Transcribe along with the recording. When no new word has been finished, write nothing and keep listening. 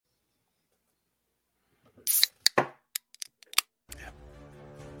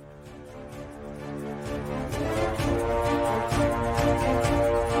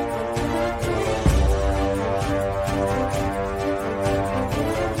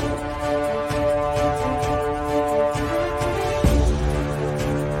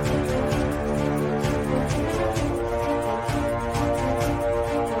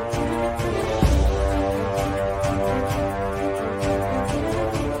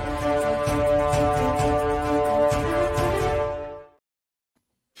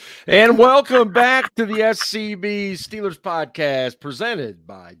And welcome back to the SCB Steelers Podcast presented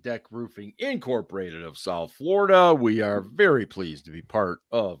by DEK Roofing Incorporated of South Florida. We are very pleased to be part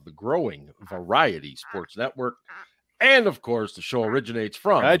of the growing Variety Sports Network. And, of course, the show originates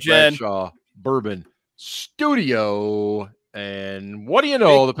from the Bradshaw Bourbon Studio. And what do you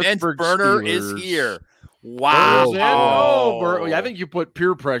know? The Pittsburgh Burner Steelers is here. Wow. I think you put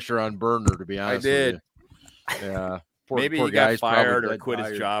peer pressure on Burner, to be honest with you. Yeah. Maybe he got fired or quit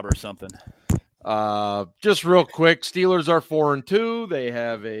his job or something. Just real quick, Steelers are 4-2. They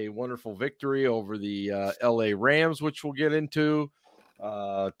have a wonderful victory over the LA Rams, which we'll get into.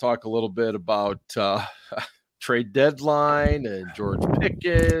 Talk a little bit about trade deadline and George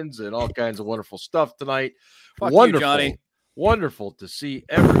Pickens and all kinds of wonderful stuff tonight. Wonderful, you, Johnny. Wonderful to see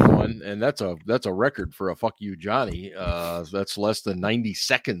everyone, and that's a record for a fuck you, Johnny. That's less than 90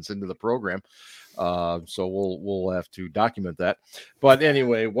 seconds into the program. So we'll have to document that. But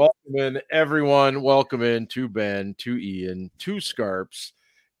anyway, welcome in everyone. Welcome in to Ben, to Ian, to Scarps.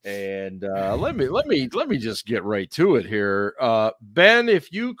 And let me just get right to it here. Ben,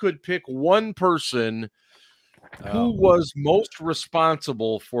 if you could pick one person who was most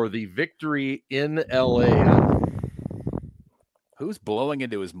responsible for the victory in LA. Who's blowing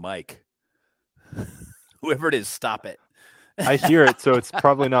into his mic? Whoever it is, stop it. I hear it, so it's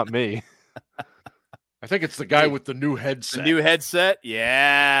probably not me. I think it's the guy with the new headset. The new headset?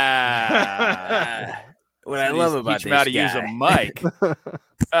 Yeah. What I love about this how guy. to use a mic.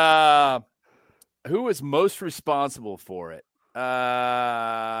 Who was most responsible for it? If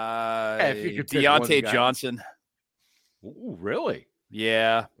you could pick Deontay Johnson. Ooh, really?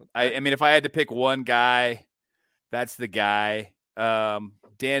 Yeah. I mean, if I had to pick one guy, that's the guy.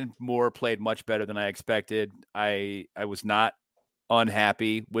 Dan Moore played much better than I expected. I was not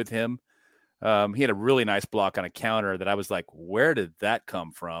unhappy with him. He had a really nice block on a counter that I was like, where did that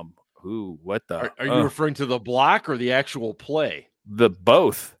come from? Who? What the? Are you referring to the block or the actual play? The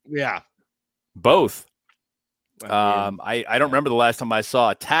both. Yeah. Both. I don't remember the last time I saw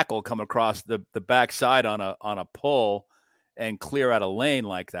a tackle come across the backside on a pull and clear out a lane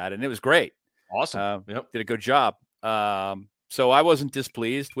like that. And it was great. Awesome. Did a good job. So I wasn't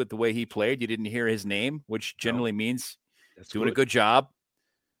displeased with the way he played. You didn't hear his name, which generally means doing a good job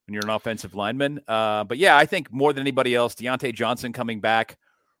when you're an offensive lineman. But yeah, I think more than anybody else, Deontay Johnson coming back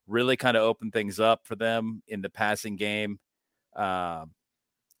really kind of opened things up for them in the passing game.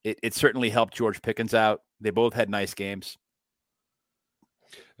 It certainly helped George Pickens out. They both had nice games.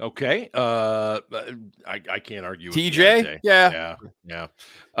 Okay. I can't argue with TJ. Yeah.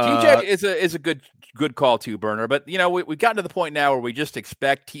 TJ is a good call too, Burner. But you know, we've gotten to the point now where we just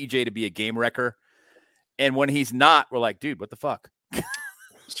expect TJ to be a game wrecker. And when he's not, we're like, dude, what the fuck?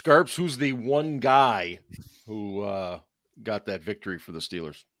 Scarps, who's the one guy who got that victory for the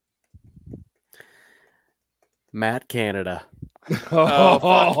Steelers? Matt Canada. Oh,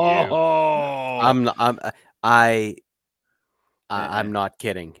 fuck you. I'm not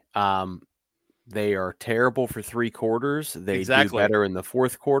kidding. They are terrible for 3 quarters. They do better in the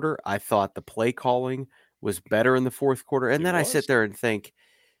fourth quarter. I thought the play calling was better in the fourth quarter. And then I sit there and think,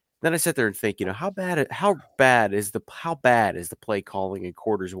 you know, how bad is the play calling in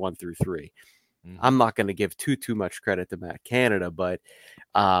quarters 1 through 3? Mm-hmm. I'm not going to give too much credit to Matt Canada, but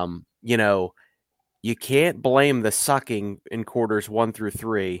you know, you can't blame the sucking in quarters 1 through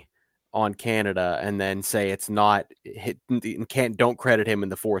 3 on Canada and then say it's not don't credit him in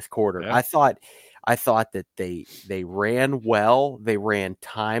the fourth quarter. Yeah. I thought that they ran well, they ran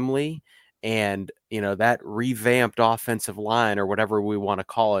timely, and you know, that revamped offensive line or whatever we want to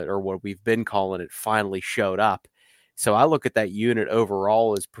call it, or what we've been calling it, finally showed up. So I look at that unit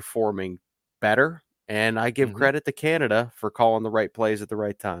overall as performing better, and I give credit to Canada for calling the right plays at the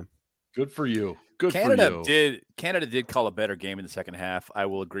right time. Good for you. Canada did call a better game in the second half. I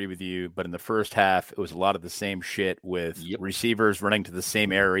will agree with you. But in the first half, it was a lot of the same shit with receivers running to the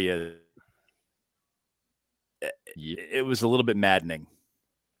same area. It was a little bit maddening.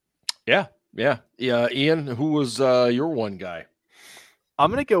 Yeah. Ian, who was your one guy?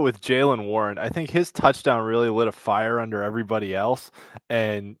 I'm going to go with Jaylen Warren. I think his touchdown really lit a fire under everybody else.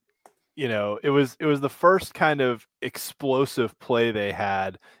 And, you know, it was the first kind of explosive play they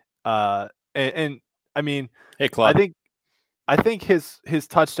had. And I mean, hey, Club. I think his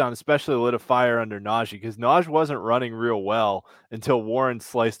touchdown especially lit a fire under Najee, because Najee wasn't running real well until Warren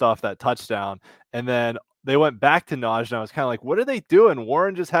sliced off that touchdown. And then they went back to Najee, and I was kind of like, what are they doing?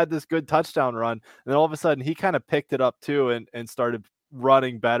 Warren just had this good touchdown run. And then all of a sudden he kind of picked it up too and started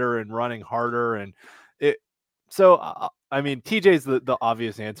running better and running harder. And I mean, TJ's the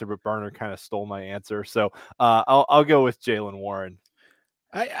obvious answer, but Burner kind of stole my answer. So I'll go with Jaylen Warren.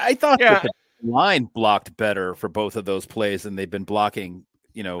 I thought that the line blocked better for both of those plays than they've been blocking,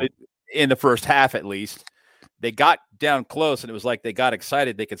 in the first half at least. They got down close, and it was like they got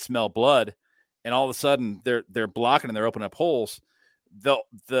excited. They could smell blood, and all of a sudden they're blocking and they're opening up holes.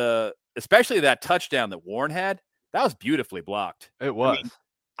 The especially that touchdown that Warren had, that was beautifully blocked. It was.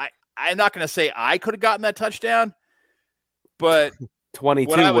 I'm not going to say I could have gotten that touchdown, but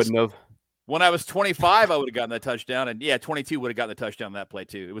 22 wouldn't have. When I was 25, I would have gotten that touchdown, and 22 would have gotten the touchdown on that play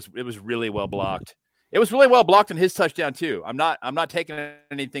too. It was really well blocked. It was really well blocked in his touchdown too. I'm not taking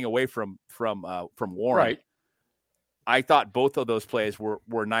anything away from Warren. Right. I thought both of those plays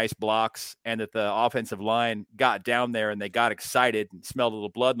were nice blocks, and that the offensive line got down there and they got excited and smelled a little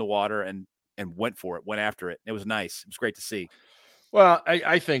blood in the water and went for it, went after it. It was nice. It was great to see. Well,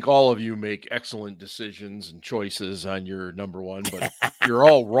 I think all of you make excellent decisions and choices on your number one, but you're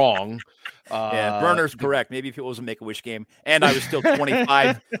all wrong. Burner's correct. Maybe if it was a Make-A-Wish game, and I was still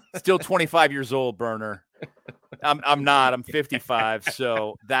 25, still 25 years old, Burner. I'm not. I'm 55,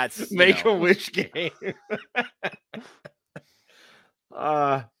 so that's Make-A-Wish game.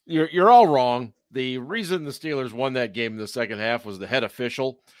 You're all wrong. The reason the Steelers won that game in the second half was the head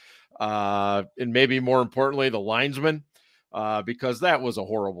official, and maybe more importantly, the linesman. Because that was a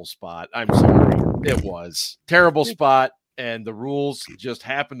horrible spot. I'm sorry. It was terrible spot, and the rules just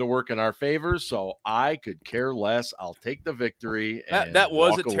happened to work in our favor, so I could care less. I'll take the victory. And that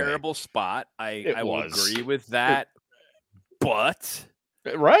was a away. Terrible spot. I will agree with that. But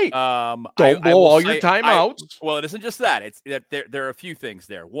right. Don't blow all your timeouts. Well, it isn't just that. It's that there are a few things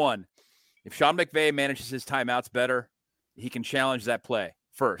there. One, if Sean McVay manages his timeouts better, he can challenge that play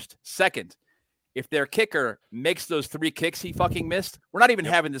first. Second, if their kicker makes those 3 kicks he fucking missed, we're not even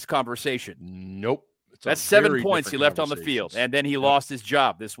having this conversation. Nope. That's 7 points he left on the field, and then he lost his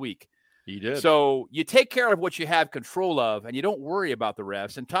job this week. He did. So you take care of what you have control of, and you don't worry about the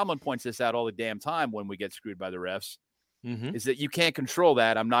refs. And Tomlin points this out all the damn time when we get screwed by the refs, is that you can't control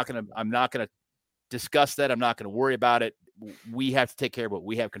that. I'm not gonna discuss that. I'm not gonna worry about it. We have to take care of what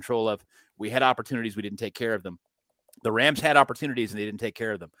we have control of. We had opportunities, we didn't take care of them. The Rams had opportunities, and they didn't take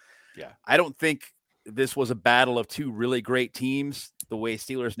care of them. Yeah, I don't think this was a battle of 2 really great teams, the way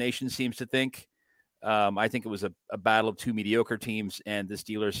Steelers Nation seems to think. I think it was a battle of 2 mediocre teams, and the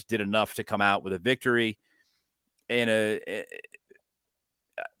Steelers did enough to come out with a victory in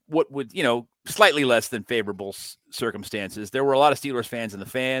what would, slightly less than favorable circumstances. There were a lot of Steelers fans in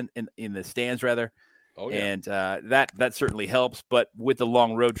the stands rather. Oh, yeah. And that certainly helps. But with the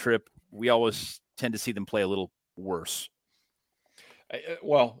long road trip, we always tend to see them play a little worse.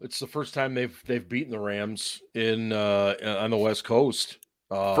 Well, it's the first time they've beaten the Rams on the West Coast.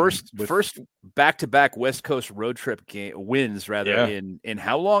 First back-to-back West Coast road trip wins in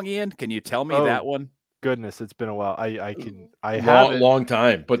how long, Ian? Can you tell me that one? Goodness, it's been a while. I long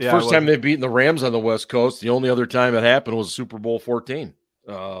time. But the first time they've beaten the Rams on the West Coast, the only other time it happened was Super Bowl 14.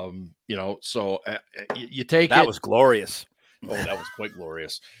 So you take it. That was glorious. Oh, that was quite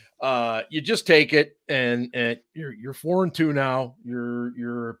glorious. You just take it, and you're 4-2 now.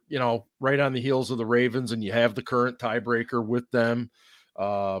 You're right on the heels of the Ravens, and you have the current tiebreaker with them.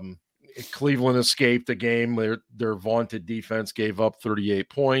 Cleveland escaped the game. Their vaunted defense gave up 38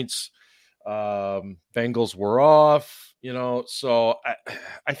 points. Bengals were off. So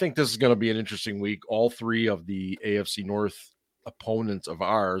I think this is going to be an interesting week. All 3 of the AFC North opponents of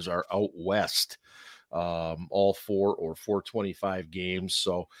ours are out west. All 4 or 425 games.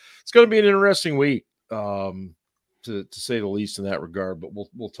 So it's going to be an interesting week, to say the least in that regard, but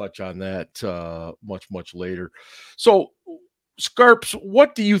we'll touch on that much later. So Scarps,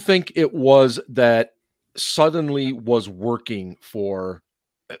 what do you think it was that suddenly was working for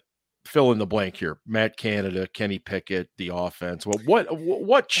fill in the blank here? Matt Canada, Kenny Pickett, the offense. Well,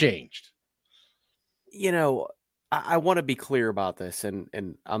 what changed? I want to be clear about this,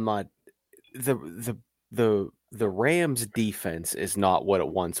 and I'm not the Rams defense is not what it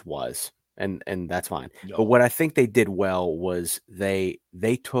once was, and that's fine. No. But what I think they did well was they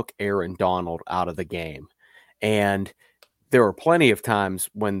took Aaron Donald out of the game, and there were plenty of times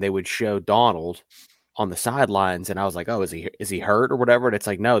when they would show Donald on the sidelines, and I was like, "Oh, is he hurt or whatever?" And it's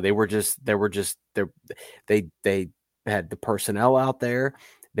like, no, they had the personnel out there.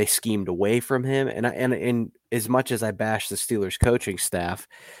 They schemed away from him, and as much as I bash the Steelers coaching staff,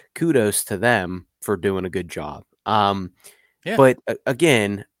 kudos to them for doing a good job. But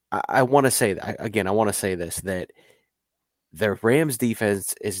again, I want to say this, that the Rams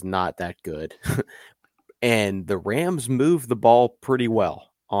defense is not that good, and the Rams move the ball pretty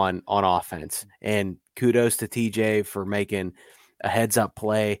well on offense. And kudos to TJ for making a heads up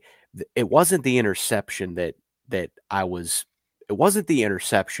play. It wasn't the interception that I was It wasn't the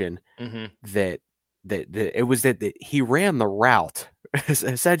interception that it was that he ran the route.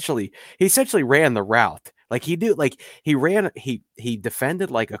 Essentially, he ran the route. Like he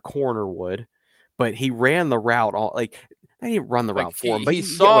defended like a corner would, but he ran the route all like. I didn't run the route for him, but he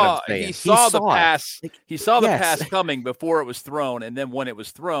saw the pass. Like, he saw the pass coming before it was thrown, and then when it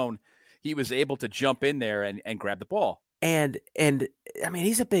was thrown, he was able to jump in there and grab the ball. And I mean,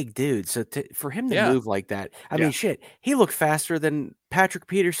 he's a big dude, so for him to move like that, I mean, shit, he looked faster than Patrick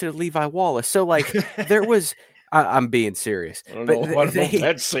Peterson and Levi Wallace. So like, there was. I'm being serious. I don't know if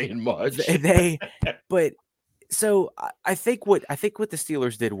that's saying much. But so I think what the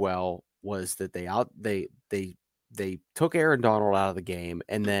Steelers did well was that they took Aaron Donald out of the game,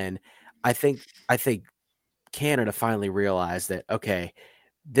 and then I think Canada finally realized that okay,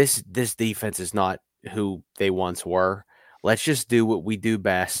 this defense is not who they once were. Let's just do what we do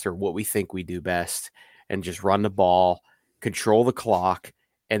best, or what we think we do best, and just run the ball, control the clock,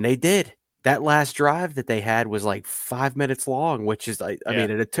 and they did. That last drive that they had was like 5 minutes long, which is an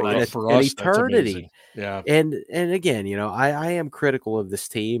eternity. Yeah. And again, you know, I am critical of this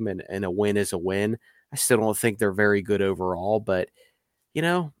team, and a win is a win. I still don't think they're very good overall, but you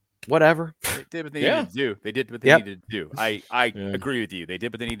know, whatever. They did what they needed to do. They did what they needed to do. I agree with you. They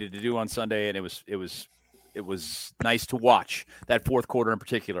did what they needed to do on Sunday, and it was nice to watch that fourth quarter in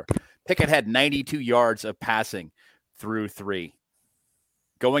particular. Pickett had 92 yards of passing through 3.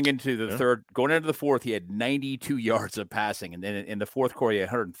 Going into the fourth, he had 92 yards of passing, and then in the fourth quarter, he had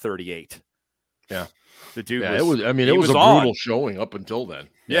 138. Yeah, the dude. It was a brutal showing up until then.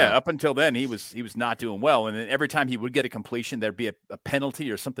 Yeah, up until then, he was not doing well, and then every time he would get a completion, there'd be a penalty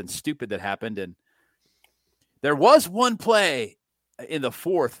or something stupid that happened. And there was one play in the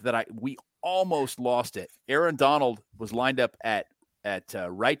fourth that we almost lost it. Aaron Donald was lined up at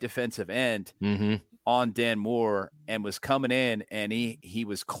right defensive end. On Dan Moore and was coming in, and he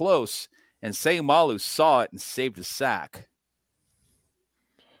was close, and Seumalo saw it and saved a sack.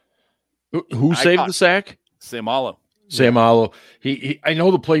 Who saved the sack? Seumalo. I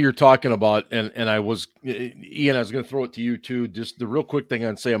know the play you're talking about, and I was Ian, I was going to throw it to you too. Just the real quick thing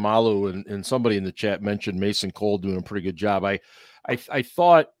on Seumalo, and somebody in the chat mentioned Mason Cole doing a pretty good job. I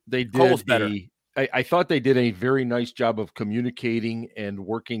thought they did Cole's better. I thought they did a very nice job of communicating and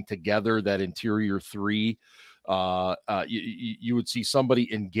working together, that interior 3. You would see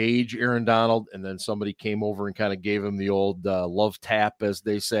somebody engage Aaron Donald, and then somebody came over and kind of gave him the old love tap, as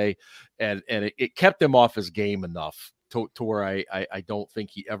they say, and it kept him off his game enough to where I don't think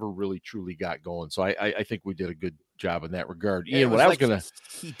he ever really truly got going. So I think we did a good job in that regard. Ian,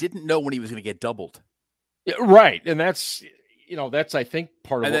 he didn't know when he was going to get doubled. Yeah, right, and that's. You know, that's, I think,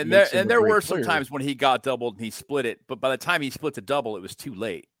 part of and it. There were some times when he got doubled and he split it, but by the time he split the double, it was too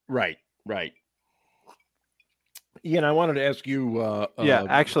late. Right. Ian, I wanted to ask you.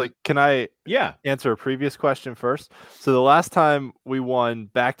 Actually, can I answer a previous question first? So the last time we won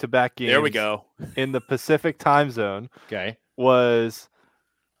back-to-back games there we go. In the Pacific time zone was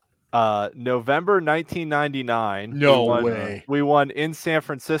November 1999. No way. We won in San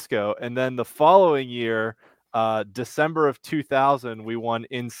Francisco, and then the following year, December of 2000, we won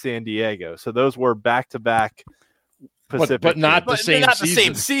in San Diego. So those were back-to-back Pacific, but not the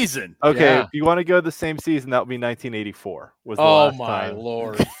same season. Okay, if you want to go the same season, that would be 1984. Was the last time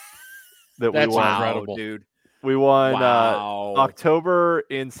Lord, that that's we won, incredible, dude. We won October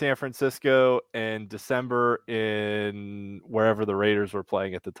in San Francisco and December in wherever the Raiders were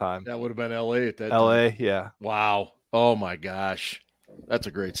playing at the time. That would have been LA at that time. time. Yeah. Wow. Oh my gosh. That's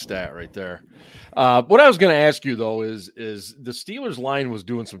a great stat right there. What I was going to ask you, though, is the Steelers line was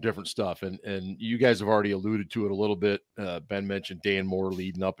doing some different stuff, and you guys have already alluded to it a little bit. Ben mentioned Dan Moore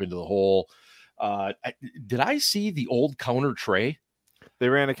leading up into the hole. Did I see the old counter tray? They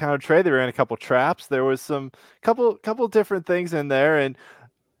ran a counter tray. They ran a couple traps. There was some couple different things in there, and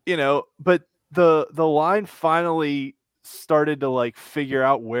but the line finally started to like figure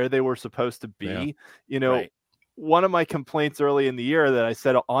out where they were supposed to be. Yeah. Right. One of my complaints early in the year that I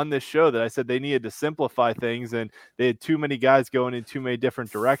said on this show that I said they needed to simplify things, and they had too many guys going in too many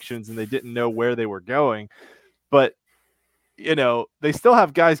different directions, and they didn't know where they were going. But they still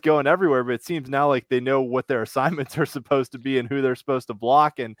have guys going everywhere, but it seems now like they know what their assignments are supposed to be and who they're supposed to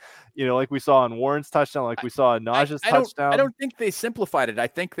block. And, like we saw on Warren's touchdown, like we saw on Najee's touchdown. I don't think they simplified it. I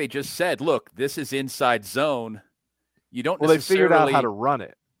think they just said, look, this is inside zone. You don't they figured out how to run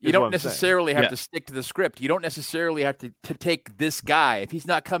it. You don't necessarily have to stick to the script. You don't necessarily have to take this guy. If he's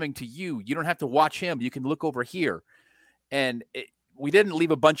not coming to you, you don't have to watch him. You can look over here. And we didn't leave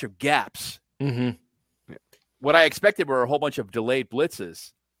a bunch of gaps. Mm-hmm. What I expected were a whole bunch of delayed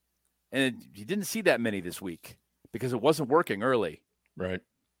blitzes. And you didn't see that many this week. because it wasn't working early. Right.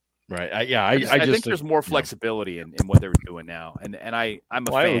 I just think there's more flexibility in what they're doing now, and I'm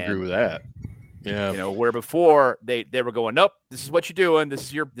a fan. I agree with that. Yeah, where before they were going, nope, this is what you're doing.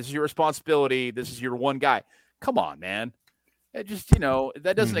 This is your responsibility. This is your one guy. Come on, man. It just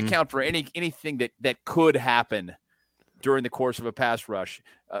that doesn't account for anything that could happen during the course of a pass rush.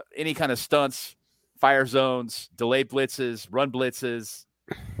 Any kind of stunts, fire zones, delayed blitzes, run blitzes.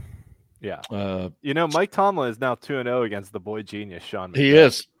 Yeah. Mike Tomlin is now 2-0 against the boy genius, Sean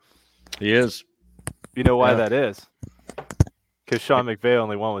McVay. He is. You know why that is? Because Sean McVay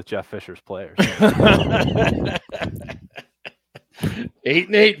only won with Jeff Fisher's players.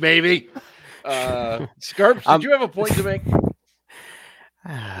 8-8, baby. Scarps, did you have a point to make?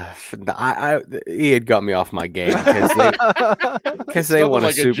 He had got me off my game because they won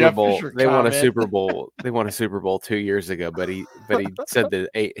a Super Bowl. They won a Super Bowl. They won a Super Bowl 2 years ago. But he said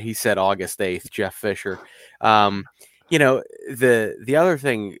he said August 8th. Jeff Fisher. The other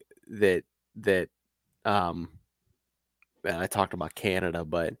thing that I talked about Canada,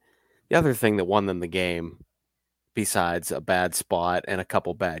 but the other thing that won them the game, besides a bad spot and a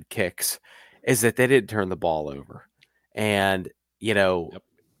couple bad kicks, is that they didn't turn the ball over. And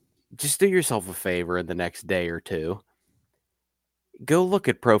just do yourself a favor in the next day or two. Go look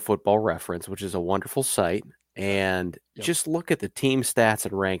at Pro Football Reference, which is a wonderful site, and just look at the team stats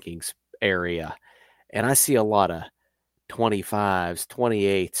and rankings area. And I see a lot of 25s,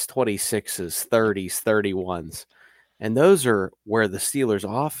 28s, 26s, 30s, 31s. And those are where the Steelers'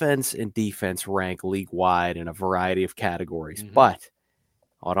 offense and defense rank league-wide in a variety of categories. Mm-hmm. But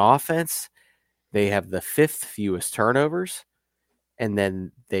on offense, they have the 5th fewest turnovers, and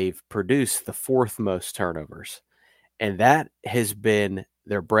then they've produced the 4th most turnovers. And that has been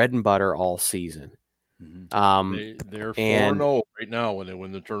their bread and butter all season. Mm-hmm. They're 4-0 right now when they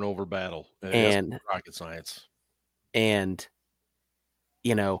win the turnover battle. And rocket science. And,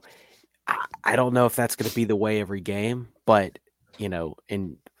 I don't know if that's going to be the way every game, but,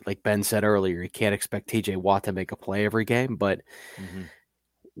 and like Ben said earlier, you can't expect TJ Watt to make a play every game. But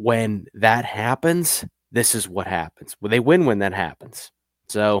when that happens, this is what happens. Well, they win when that happens.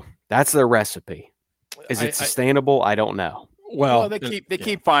 So that's their recipe. Is it sustainable? I don't know. Well, they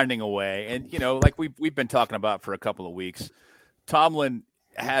keep finding a way. And, like we've been talking about for a couple of weeks, Tomlin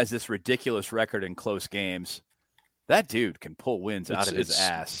has this ridiculous record in close games. That dude can pull wins out of his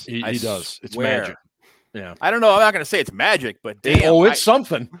ass. He does. It's magic. Yeah. I don't know. I'm not going to say it's magic, but damn. It's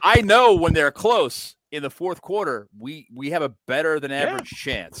something. I know when they're close in the fourth quarter, we have a better than average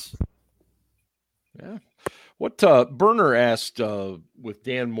chance. Yeah. What Burner asked with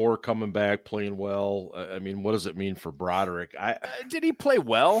Dan Moore coming back, playing well, what does it mean for Broderick? Did he play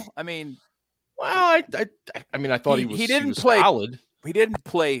well? I mean, I thought he was solid. He didn't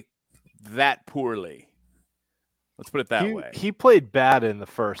play that poorly. Let's put it that way. He played bad in the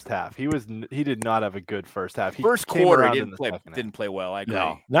first half. He did not have a good first half. First quarter didn't play well. I agree.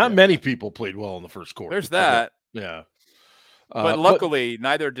 No, not many people played well in the first quarter. There's that. Yeah. But luckily,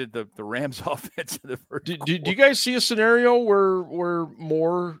 neither did the Rams offense in the first quarter. Do you guys see a scenario where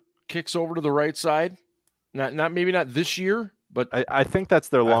Moore kicks over to the right side? Maybe not this year, but I think that's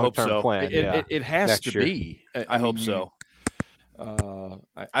their long-term plan. It has to be. I hope so.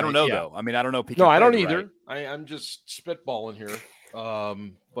 I don't know though. I don't know. Pickett I don't either. Right. I'm just spitballing here.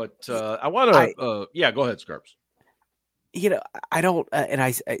 But I want to. Go ahead, Scarps. I don't, and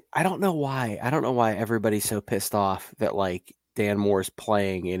I don't know why. I don't know why everybody's so pissed off that like Dan Moore's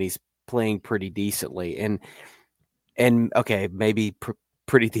playing and he's playing pretty decently. And okay, maybe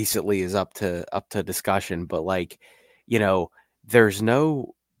pretty decently is up to discussion, but like, there's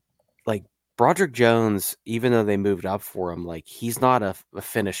no like. Broderick Jones, even though they moved up for him, like he's not a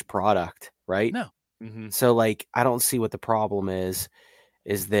finished product, right? No. Mm-hmm. So like I don't see what the problem is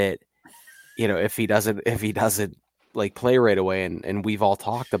that if he doesn't like play right away, and we've all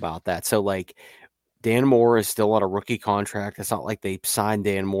talked about that. So like Dan Moore is still on a rookie contract. It's not like they signed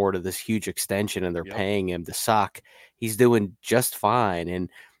Dan Moore to this huge extension and they're paying him to suck. He's doing just fine, and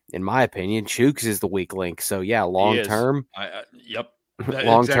in my opinion, Chooks is the weak link. So yeah, long term. Yep.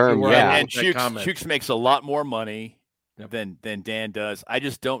 Long term, yeah. And Chooks makes a lot more money than Dan does. I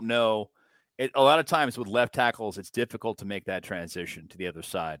just don't know. A lot of times with left tackles, it's difficult to make that transition to the other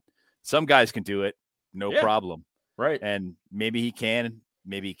side. Some guys can do it, no problem. Right. And maybe he can,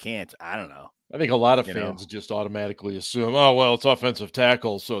 maybe he can't. I don't know. I think a lot of fans just automatically assume, oh, well, it's offensive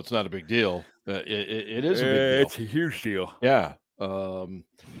tackle, so it's not a big deal. It is a big deal. It's a huge deal. Yeah.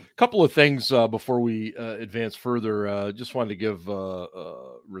 Couple of things before we advance further. Just wanted to give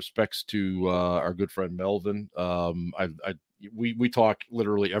respects to our good friend Melvin. we talk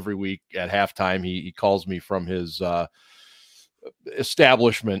literally every week at halftime. He calls me from his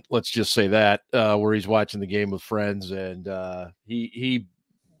establishment, let's just say that, where he's watching the game with friends, and he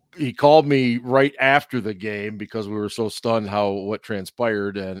called me right after the game because we were so stunned what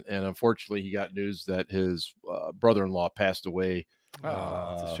transpired, and unfortunately he got news that his brother-in-law passed away.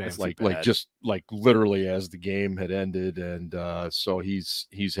 Like literally as the game had ended, and so he's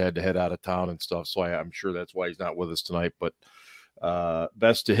had to head out of town and stuff. So I'm sure that's why he's not with us tonight. But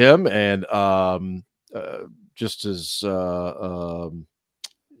best to him, and just as Ian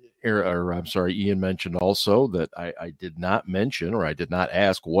mentioned also that I did not mention, or I did not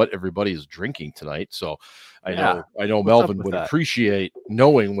ask what everybody is drinking tonight. So I know Melvin would appreciate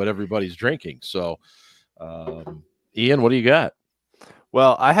knowing what everybody's drinking. So Ian, what do you got?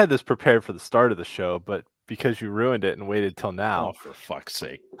 Well, I had this prepared for the start of the show, but because you ruined it and waited till now. Oh, for fuck's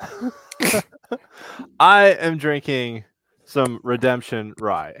sake. I am drinking some Redemption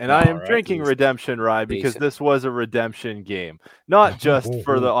Rye. And I am drinking Redemption Rye because this was a redemption game. Not just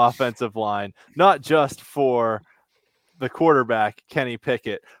for the offensive line, not just for the quarterback, Kenny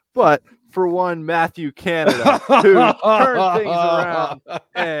Pickett, but for one Matthew Canada, who turned things around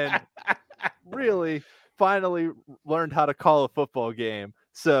and really finally learned how to call a football game.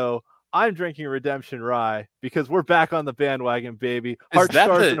 So I'm drinking Redemption Rye because we're back on the bandwagon, baby. Heart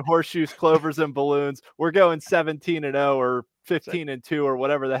stars and horseshoes, clovers and balloons. We're going 17-0 or 15-2 or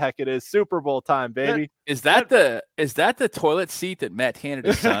whatever the heck it is. Super Bowl time, baby. Is that the toilet seat that Matt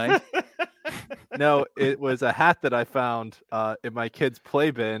Canada signed? No, it was a hat that I found in my kid's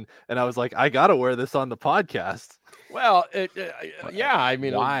play bin, and I was like, I gotta wear this on the podcast. Well, I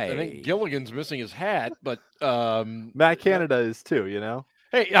mean, why? I think Gilligan's missing his hat, but Matt Canada is too, you know.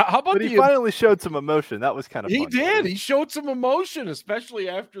 Hey, how about he finally showed some emotion? That was kind of fun. He did. He showed some emotion, especially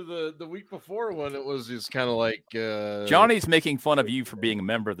after the week before when it was just kind of like Johnny's making fun of you for being a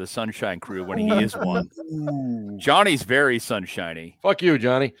member of the Sunshine Crew when he is one. Johnny's very sunshiny. Fuck you,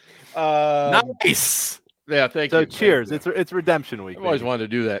 Johnny. Nice. Yeah, thank you. So cheers. It's redemption week. I've always wanted to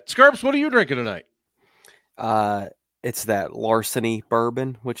do that. Scarps, what are you drinking tonight? It's that Larceny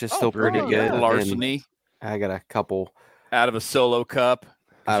bourbon, which is still pretty good. Yeah. Larceny. I got a couple out of a solo cup.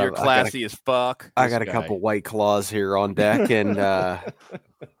 You're classy as fuck. I got a couple White Claws here on deck, and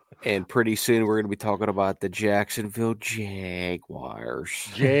pretty soon we're going to be talking about the Jacksonville Jaguars.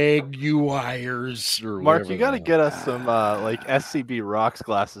 Mark, you got to get us some like SCB Rocks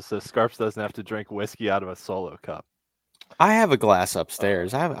glasses so Scarps doesn't have to drink whiskey out of a solo cup. I have a glass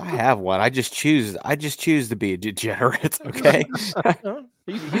upstairs. I have one. I just choose to be a degenerate. Okay.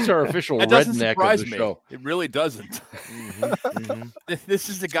 He's our official redneck of the show. It really doesn't. This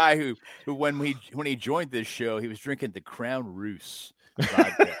is the guy who when he joined this show, he was drinking the Crown Roos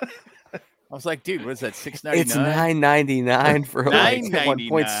vodka. I was like, dude, what is that? $6.99? It's $9.99 for like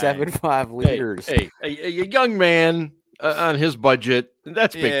 1.75 liters. Hey, a young man on his budget.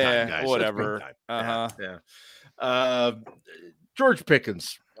 That's big time, guys. Whatever. Yeah. George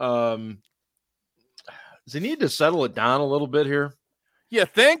Pickens. Does he need to settle it down a little bit here? You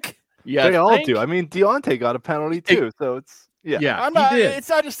think? Yeah, they all do. I mean, Deontay got a penalty too, so it's It's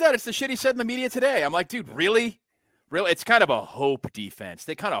not just that; it's the shit he said in the media today. I'm like, dude, really? It's kind of a hope defense.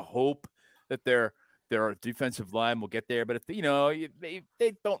 They kind of hope that their defensive line will get there, but if they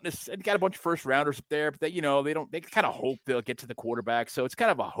don't necessarily, they got a bunch of first rounders up there, but they kind of hope they'll get to the quarterback. So it's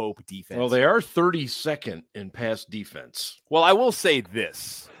kind of a hope defense. Well, they are 32nd in pass defense. Well, I will say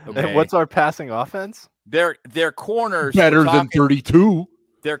this. Okay? And what's our passing offense? Their corners better than 32.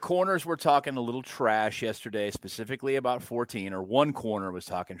 Their corners were talking a little trash yesterday, specifically about 14, or one corner was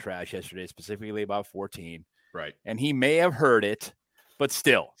talking trash yesterday, specifically about 14. Right. And he may have heard it, but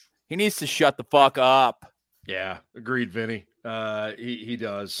still, he needs to shut the fuck up. Yeah, agreed, Vinny. He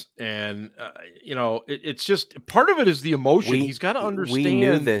does. And, it's just part of it is the emotion. He's got to understand. We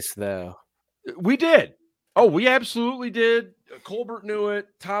knew this, though. We did. Oh, we absolutely did. Colbert knew it.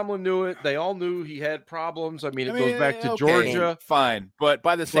 Tomlin knew it. They all knew he had problems. I mean, it goes back to Georgia. Fine. But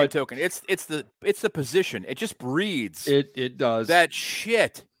by the same token, it's the position. It just breeds. It does. That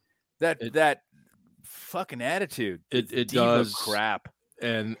shit. That fucking attitude. It does. Crap.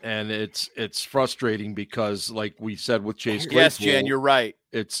 And it's frustrating because, like we said with Chase Claypool, yes, Jan, you're right.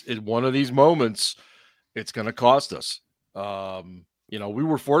 It's one of these moments. It's going to cost us. We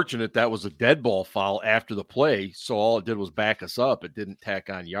were fortunate that was a dead ball foul after the play, so all it did was back us up. It didn't tack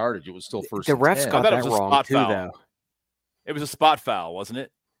on yardage. It was still first. The refs got that wrong too, though. It was a spot foul, wasn't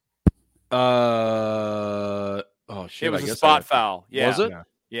it? Oh shit! It was a spot foul. Yeah. Was it?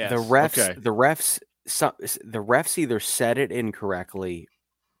 Yeah. The refs either said it incorrectly,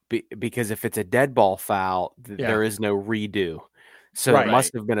 because if it's a dead ball foul, there is no redo. So it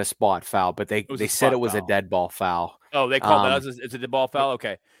must have been a spot foul, but they said it was a dead ball foul. Oh, they called that as a dead ball foul?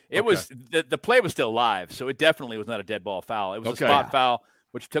 Okay. It was the play was still live, so it definitely was not a dead ball foul. It was a spot foul,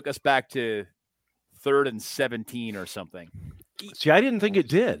 which took us back to 3rd and 17 or something. See, I didn't think it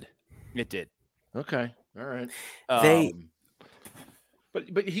did. It did. Okay. All right.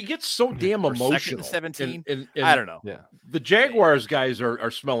 But he gets so damn emotional. 17. And I don't know. Yeah. The Jaguars guys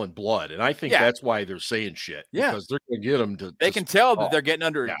are smelling blood, and I think that's why they're saying shit. Because they're going to get them to. They can tell that they're getting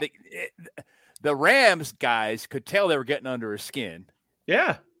under. Yeah. The Rams guys could tell they were getting under his skin.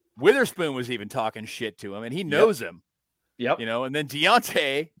 Yeah. Witherspoon was even talking shit to him, and he knows him. Yep. And then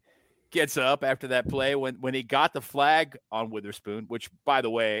Deontay gets up after that play when he got the flag on Witherspoon, which, by the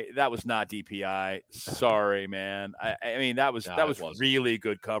way, that was not DPI. Sorry, man. I mean, that was really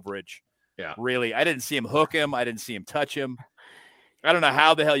good coverage. Yeah. Really. I didn't see him hook him. I didn't see him touch him. I don't know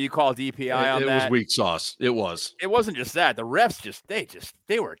how the hell you call DPI on that. It was weak sauce. It was. It wasn't just that. The refs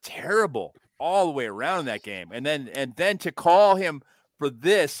they were terrible all the way around in that game. And then to call him for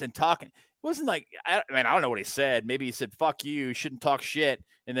this and talking, it wasn't like, I don't know what he said. Maybe he said, fuck you, shouldn't talk shit.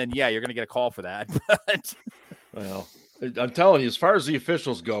 And then, you're going to get a call for that. Well, I'm telling you, as far as the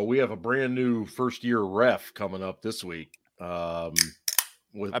officials go, we have a brand new first-year ref coming up this week. I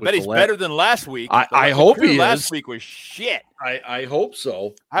bet he's better than last week. I hope he is. Last week was shit. I hope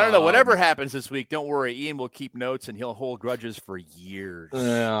so. I don't know. Whatever happens this week, don't worry. Ian will keep notes, and he'll hold grudges for years.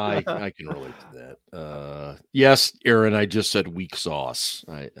 I can relate to that. Yes, Aaron, I just said weak sauce.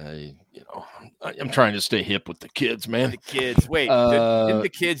 I'm trying to stay hip with the kids, man. The kids. Wait, didn't the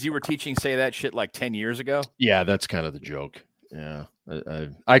kids you were teaching say that shit like 10 years ago? Yeah, that's kind of the joke. Yeah.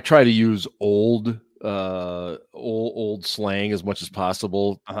 I try to use old slang as much as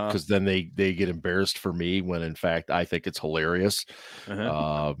possible because then they get embarrassed for me when in fact I think it's hilarious.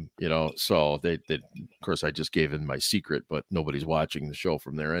 So they of course I just gave in my secret, but nobody's watching the show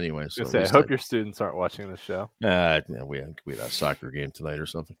from there anyway. So I hope your students aren't watching the show. We had a soccer game tonight or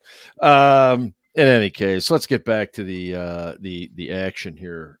something. In any case, let's get back to the action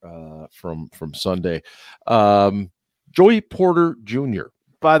here from Sunday. Joey Porter Jr.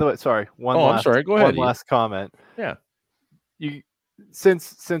 By the way, sorry. I'm sorry. Go ahead. One last comment. Yeah.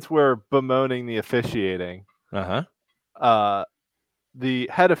 Since we're bemoaning the officiating, the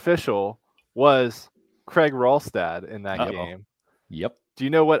head official was Craig Ralstad in that game. Yep. Do you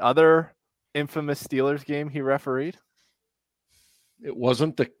know what other infamous Steelers game he refereed? It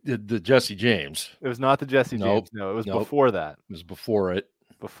wasn't the Jesse James. It was not the Jesse James. No, it was before that. It was before it.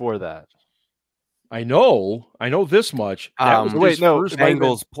 Before that. I know this much. That was first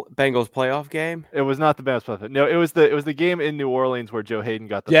Bengals playoff game. It was not the Bengals playoff. No, it was the game in New Orleans where Joe Hayden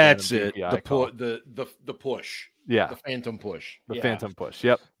got the. That's it. The push. Yeah. The phantom push. Phantom push.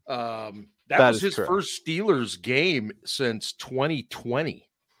 Yep. That was his first Steelers game since 2020.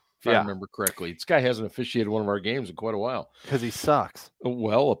 If I remember correctly. This guy hasn't officiated one of our games in quite a while. Because he sucks.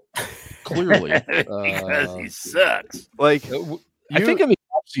 Well, clearly. Because he sucks. Like, I think in the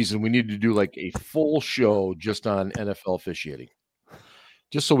offseason we need to do like a full show just on NFL officiating.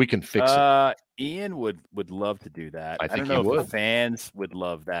 Just so we can fix it. Ian would love to do that. I think don't know if the fans would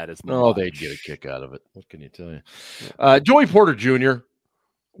love that as much. Oh, they'd get a kick out of it. What can you tell you? Joey Porter Jr.,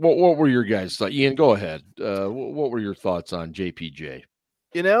 what were your guys' thoughts? Ian, go ahead. What were your thoughts on JPJ?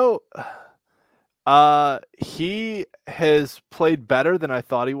 He has played better than I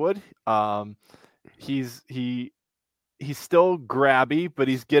thought he would. He's still grabby, but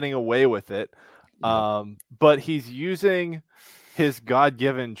he's getting away with it. But he's using his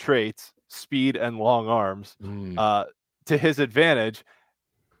God-given traits, speed and long arms, to his advantage.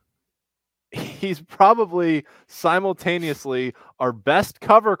 He's probably simultaneously our best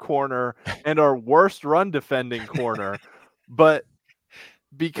cover corner and our worst run defending corner. But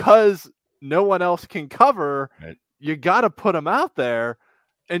because no one else can cover, you got to put him out there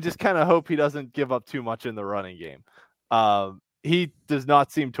and just kind of hope he doesn't give up too much in the running game. He does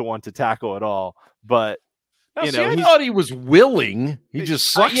not seem to want to tackle at all, but I thought he was willing. He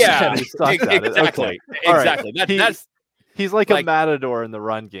just sucks at it. He sucks at it. Exactly. Okay. Exactly. He's like a matador in the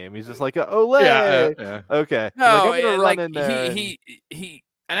run game. He's just like ole. Yeah. Okay. No, I'm gonna run in there. He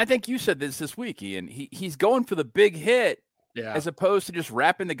and I think you said this week, Ian. He's going for the big hit as opposed to just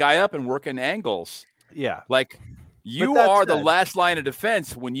wrapping the guy up and working angles. Yeah. Like you are the last line of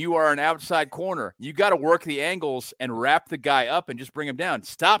defense when you are an outside corner. You got to work the angles and wrap the guy up and just bring him down.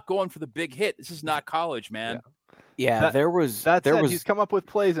 Stop going for the big hit. This is not college, man. Yeah, he's come up with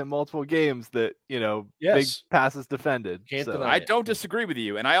plays in multiple games that, big passes defended. I don't disagree with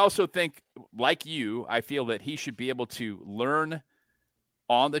you. And I also think, like you, I feel that he should be able to learn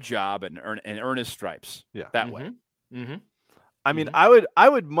on the job and earn his stripes. Yeah, that way. Mm-hmm. I mean, I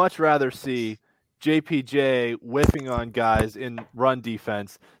would much rather see JPJ whiffing on guys in run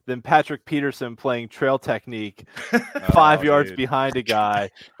defense than Patrick Peterson playing trail technique 5 yards behind a guy.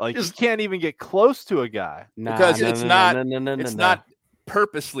 Like, he can't even get close to a guy. Because it's not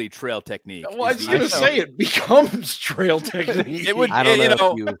purposely trail technique. Well, I was going to say it becomes trail technique. It would,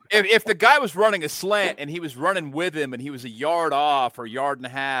 if the guy was running a slant and he was running with him and he was a yard off or yard and a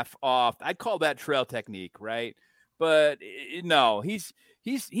half off, I'd call that trail technique, right? But no, he's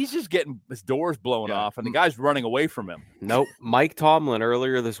just getting his doors blown off, and the guy's running away from him. Nope. Mike Tomlin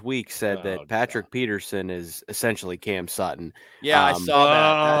earlier this week said that Patrick Peterson is essentially Cam Sutton. Yeah, I saw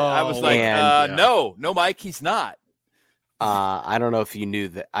that. I was like, no, Mike, he's not. I don't know if you knew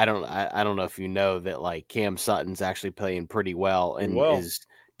that. I don't know if you know that, like, Cam Sutton's actually playing pretty well and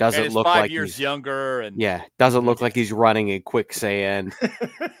doesn't look 5 like years younger, and doesn't look like he's running in quicksand.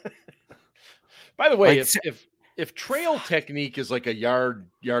 By the way, if trail technique is like a yard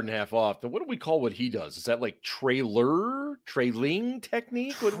and a half off, then what do we call what he does? Is that like trailing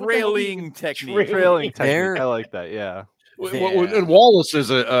technique? Trailing technique. Trailing technique. I like that. Yeah. And Wallace is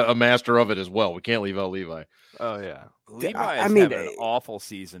a master of it as well. We can't leave out Levi. Oh yeah. Levi is having an awful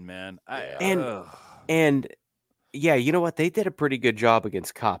season, man. And you know what? They did a pretty good job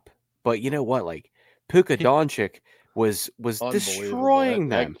against Cup, but you know what? Like, Puka Doncic was destroying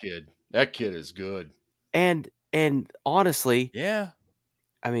them. That kid is good. And honestly,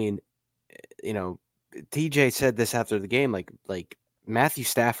 I mean, TJ said this after the game, like Matthew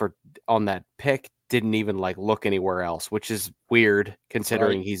Stafford on that pick didn't even like look anywhere else, which is weird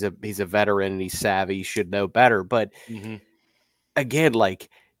considering he's a veteran and he's savvy, he should know better. But again, like,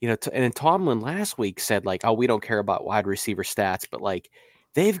 and Tomlin last week said like, oh, we don't care about wide receiver stats, but like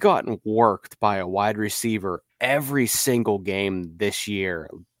they've gotten worked by a wide receiver every single game this year.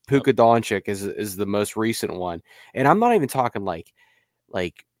 Puka Doncic is the most recent one. And I'm not even talking like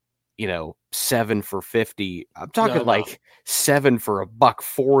 7 for 50. I'm talking 7 for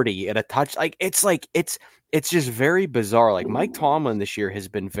 $140 at a touch. It's just very bizarre. Like, Mike Tomlin this year has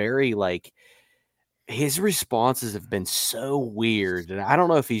been very his responses have been so weird. And I don't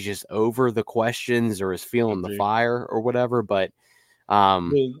know if he's just over the questions or is feeling the fire or whatever, but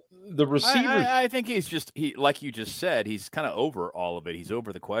the receiver, I think he like you just said, he's kind of over all of it. He's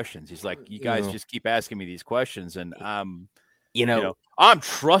over the questions. He's like, you guys just keep asking me these questions, and I'm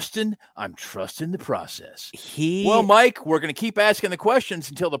trusting the process. Well, Mike, we're going to keep asking the questions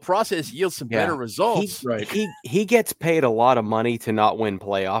until the process yields some better results. He gets paid a lot of money to not win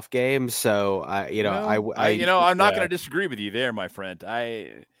playoff games, so I'm not going to disagree with you there, my friend.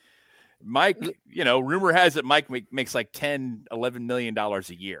 Mike, rumor has it Mike makes like $10-11 million a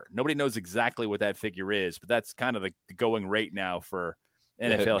year. Nobody knows exactly what that figure is, but that's kind of the going rate now for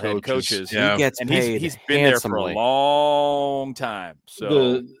NFL head coaches. Yeah. He gets paid. He's been there for a long time.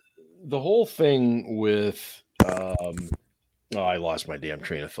 So the whole thing with I lost my damn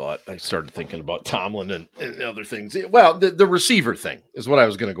train of thought. I started thinking about Tomlin and other things. Well, the receiver thing is what I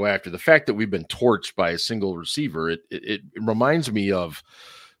was going to go after. The fact that we've been torched by a single receiver, it reminds me of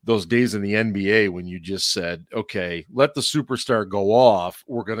those days in the NBA when you just said, okay, let the superstar go off.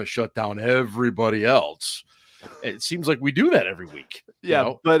 We're going to shut down everybody else. It seems like we do that every week.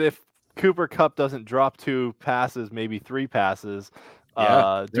 Yeah, but if Cooper Kupp doesn't drop 2 passes, maybe 3 passes,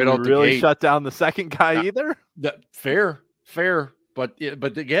 do we really shut down the second guy either? Fair. But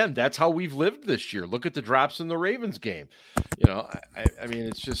again, that's how we've lived this year. Look at the drops in the Ravens game. I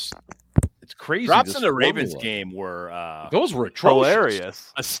mean, it's crazy. Drops in the Ravens game were those were atrocious.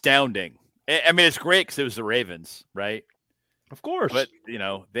 Hilarious, astounding. I mean, it's great because it was the Ravens, right? Of course, but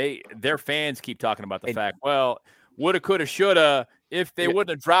their fans keep talking about the fact, well, woulda, coulda, shoulda. If they wouldn't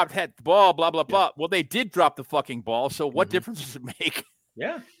have dropped the ball, blah blah blah. Well, they did drop the fucking ball, so what difference does it make?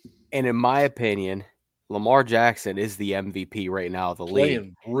 Yeah. And in my opinion, Lamar Jackson is the MVP right now of the league.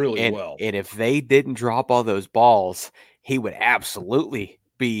 Playing really well. And if they didn't drop all those balls, he would absolutely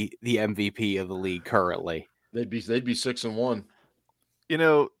be the MVP of the league currently. They'd be 6-1.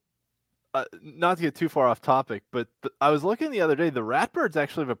 Not to get too far off topic, but I was looking the other day. The Ratbirds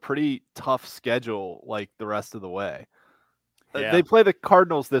actually have a pretty tough schedule, like the rest of the way. Yeah. They play the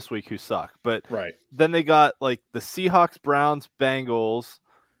Cardinals this week, who suck, but then they got like the Seahawks, Browns, Bengals,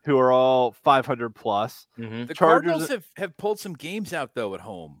 who are all 500 plus. Mm-hmm. The Cardinals have pulled some games out though at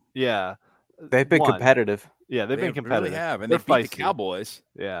home. Yeah, they've been competitive. Yeah, they've been competitive. Really have, and they beat the Cowboys.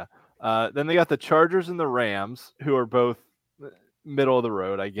 Yeah. Then they got the Chargers and the Rams, who are both middle of the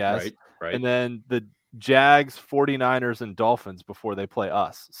road, I guess. Right. And then the Jags, 49ers, and Dolphins before they play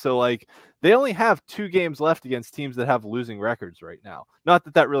us. So, like, they only have 2 games left against teams that have losing records right now. Not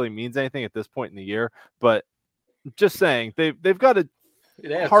that that really means anything at this point in the year, but just saying they've got a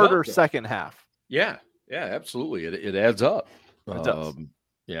harder second half. Yeah, absolutely. It adds up. It does.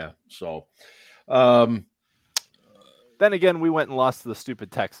 Yeah. So, then again, we went and lost to the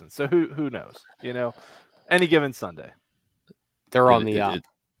stupid Texans. So who knows? Any given Sunday. They're on the up.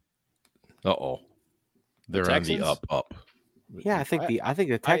 They're on the up. Yeah, I think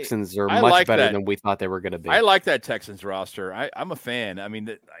the Texans are much better than we thought they were going to be. I like that Texans roster. I'm a fan. I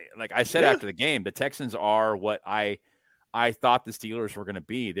mean, like I said after the game, the Texans are what I thought the Steelers were going to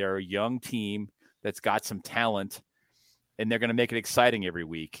be. They're a young team that's got some talent, and they're going to make it exciting every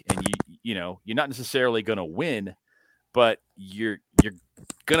week. And you're not necessarily going to win, but you're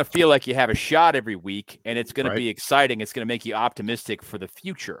going to feel like you have a shot every week, and it's going to be exciting. It's going to make you optimistic for the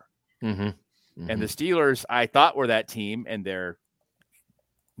future. Mm-hmm. And the Steelers, I thought, were that team, and they're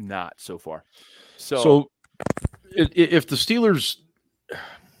not so far. So if the Steelers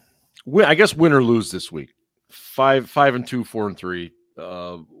win, I guess win or lose this week, 5-2,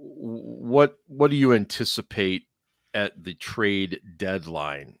 4-3. What do you anticipate at the trade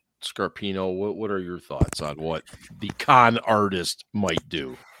deadline, Scarpino? What are your thoughts on what the con artist might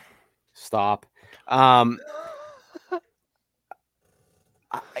do? Stop.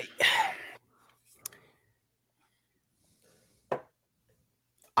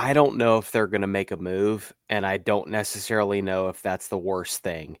 I don't know if they're going to make a move, and I don't necessarily know if that's the worst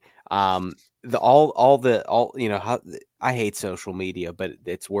thing. I hate social media, but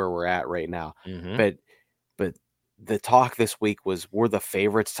it's where we're at right now. Mm-hmm. But the talk this week was we're the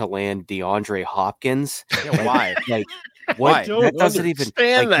favorites to land DeAndre Hopkins. Yeah, why? What? Why? That doesn't even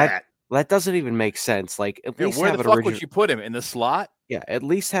that doesn't even make sense. Like, at least where have the an fuck original, would you put him in the slot? Yeah, at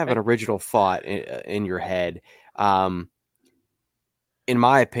least have an original thought in your head. In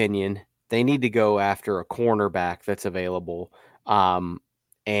my opinion, they need to go after a cornerback that's available. But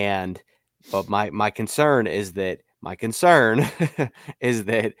my concern is that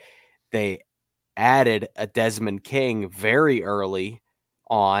they added a Desmond King very early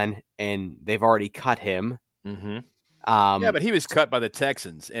on, and they've already cut him. Mm-hmm. But he was cut by the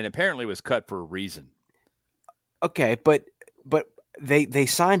Texans, and apparently was cut for a reason. Okay, but they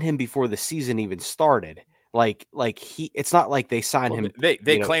signed him before the season even started. It's not like they signed him.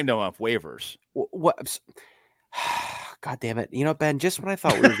 They claimed him off waivers. What? God damn it! Ben, just when I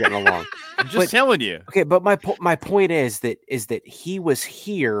thought we were getting along, I'm just telling you. Okay, but my point is that he was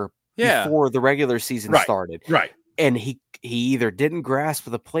here before the regular season started, right? And he either didn't grasp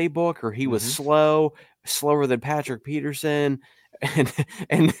the playbook, or he was slower than Patrick Peterson,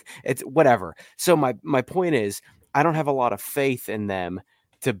 and it's whatever. So my point is, I don't have a lot of faith in them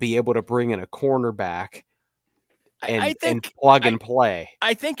to be able to bring in a cornerback and plug and play.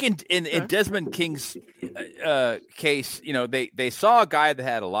 I think in Desmond King's case, they saw a guy that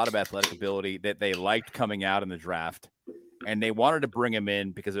had a lot of athletic ability that they liked coming out in the draft, and they wanted to bring him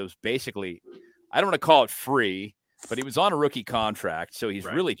in because it was basically, I don't want to call it free, but he was on a rookie contract, so he's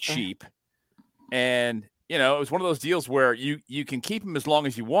really cheap. And it was one of those deals where you can keep him as long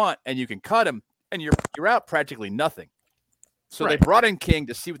as you want, and you can cut him, and you're out practically nothing. So they brought in King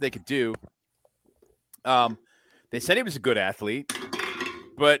to see what they could do. They said he was a good athlete,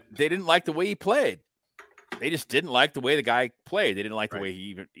 but they didn't like the way he played. They just didn't like the way the guy played. They didn't like the way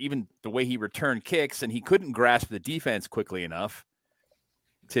he even the way he returned kicks, and he couldn't grasp the defense quickly enough.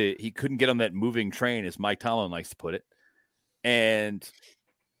 He couldn't get on that moving train, as Mike Tomlin likes to put it. And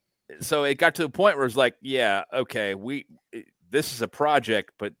so it got to the point where it was like, yeah, okay, this is a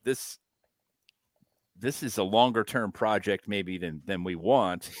project, but this is a longer term project maybe than we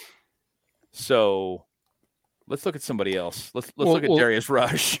want. So let's look at somebody else. Let's look at Darius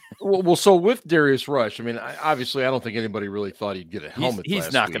Rush. So with Darius Rush, I mean, obviously, I don't think anybody really thought he'd get a helmet.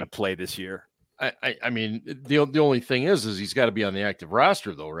 He's not going to play this year. I mean, the only thing is he's got to be on the active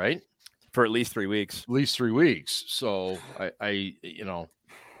roster, though, right? For at least 3 weeks. At least 3 weeks. So I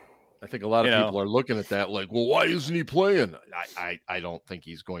think a lot of people are looking at that like, well, why isn't he playing? I don't think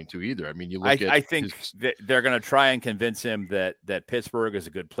he's going to either. I mean, you look I think that they're going to try and convince him that Pittsburgh is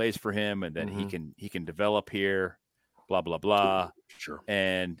a good place for him, and that he can develop here, blah blah blah. Sure.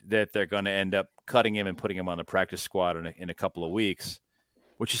 And that they're going to end up cutting him and putting him on the practice squad in a couple of weeks,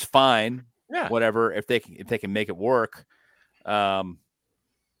 which is fine. Yeah. Whatever, if they can make it work. But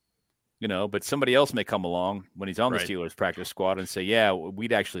somebody else may come along when he's on the Steelers practice squad and say, yeah,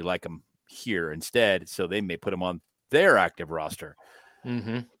 we'd actually like him here instead. So they may put him on their active roster.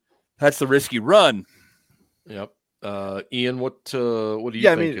 Mm-hmm. That's the risky run. Yep. Ian, what do you think?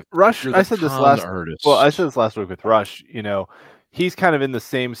 I mean, Rush. I said this last. Well, I said this last week with Rush. He's kind of in the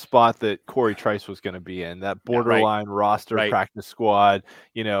same spot that Corey Trice was going to be in, that borderline roster, practice squad.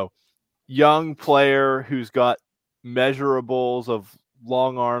 Young player who's got measurables of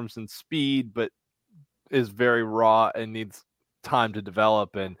long arms and speed, but is very raw and needs time to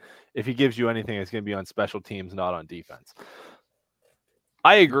develop. And if he gives you anything, it's going to be on special teams, not on defense.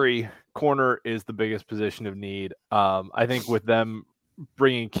 I agree. Corner is the biggest position of need. I think with them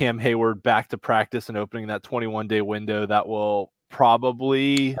bringing Cam Hayward back to practice and opening that 21-day window, that will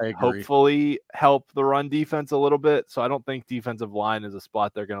probably, hopefully, help the run defense a little bit. So I don't think defensive line is a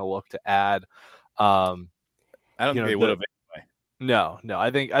spot they're going to look to add. I don't think they would have anyway. No.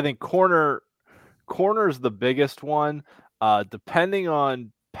 I think corner is the biggest one. Depending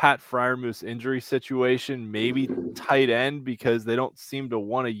on Pat Freiermuth's injury situation, maybe tight end, because they don't seem to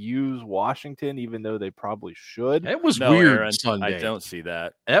want to use Washington, even though they probably should. It was weird, Aaron, Sunday. I don't see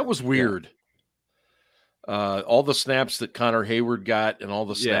that. That was weird. All the snaps that Connor Hayward got and all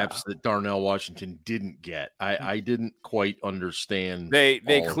the snaps that Darnell Washington didn't get. I didn't quite understand.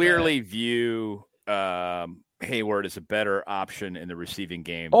 They clearly view Hayward as a better option in the receiving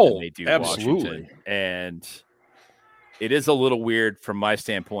game than they do Washington. And it is a little weird from my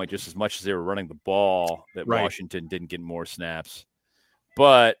standpoint, just as much as they were running the ball, that Washington didn't get more snaps.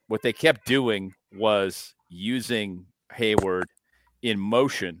 But what they kept doing was using Hayward in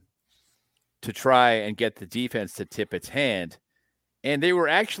motion to try and get the defense to tip its hand. And they were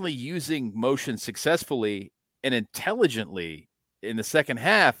actually using motion successfully and intelligently in the second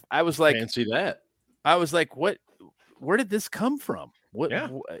half. I was like, can't see that. I was like, what? Where did this come from? What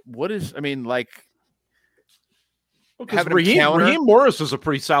is? I mean, like, Raheem Morris is a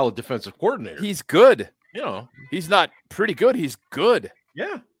pretty solid defensive coordinator. He's good. He's not pretty good. He's good.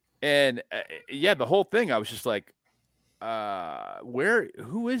 Yeah. And the whole thing, I was just like,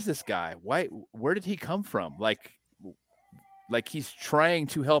 who is this guy? Where did he come from? Like he's trying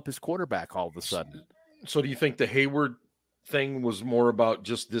to help his quarterback all of a sudden. So do you think the Hayward thing was more about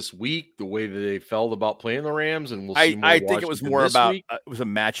just this week, the way that they felt about playing the Rams, and we'll see more? I think it was more about it was a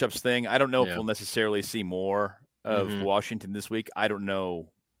matchups thing. I don't know if we'll necessarily see more of Washington this week. I don't know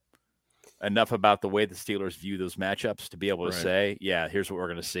enough about the way the Steelers view those matchups to be able to say, here's what we're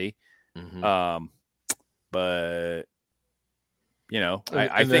going to see. But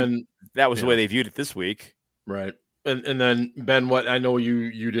I think that was the way they viewed it this week. Right. And then, Ben, what I know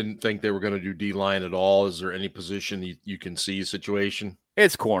you didn't think they were going to do D-line at all. Is there any position you can see situation?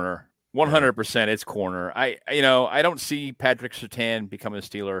 It's corner. 100% it's corner. I don't see Patrick Surtain becoming a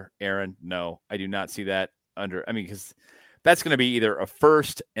Steeler, Aaron. No, I do not see that because that's going to be either a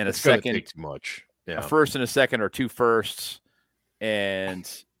first and a second. Take too much. Yeah. A first and a second or two firsts. And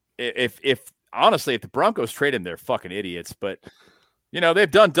if honestly, if the Broncos trade him, they're fucking idiots. But, they've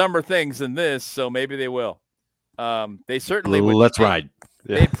done dumber things than this, so maybe they will. They certainly would. Let's ride.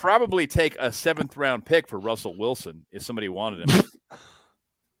 They'd probably take a 7th round pick for Russell Wilson if somebody wanted him.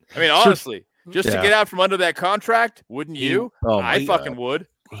 I mean, honestly, just to get out from under that contract, wouldn't you? I fucking would.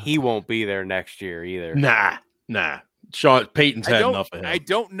 He won't be there next year either. Nah. Sean Payton's had enough of him. I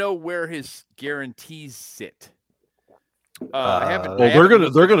don't know where his guarantees sit. They're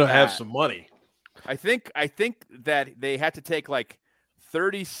gonna have some money. I think that they had to take like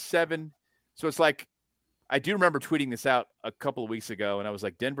 37. So it's like, I do remember tweeting this out a couple of weeks ago, and I was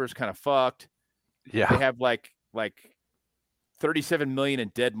like, Denver's kind of fucked. Yeah, they have like $37 million in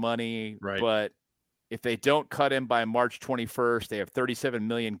dead money, but if they don't cut him by March 21st, they have $37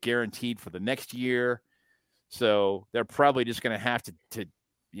 million guaranteed for the next year. So they're probably just going to have to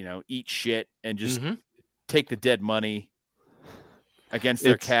eat shit and just take the dead money against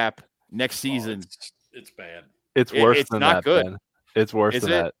their cap next season. It's bad. It's worse it's than not that. Good. Ben. It's worse than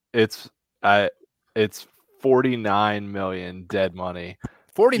that. It's $49 million dead money.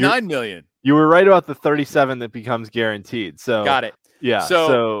 $49 million. You were right about the 37 that becomes guaranteed. So got it. Yeah.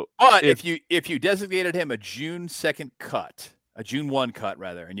 So but if you designated him a June 2nd cut, a June 1 cut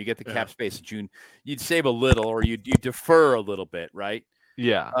rather, and you get the cap space in June, you'd save a little, or you defer a little bit, right?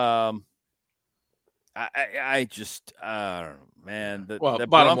 Yeah. I just I don't know, man. The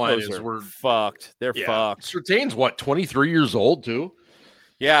bottom line Broncos is we're fucked. They're fucked. Surtain's 23 years old too.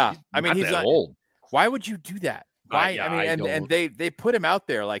 Yeah, I mean he's not old. Why would you do that? Why? And they put him out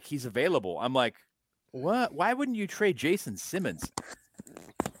there like he's available. I'm like, what? Why wouldn't you trade Jason Simmons?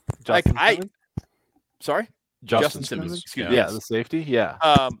 Sorry, Justin Simmons. Excuse me. Yeah, the safety. Yeah.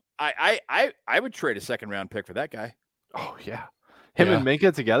 I would trade a 2nd round pick for that guy. Oh yeah. Him and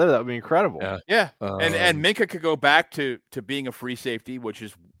Minka together, that would be incredible. Yeah. And Minka could go back to being a free safety, which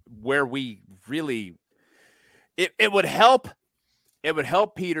is where we really It would help. It would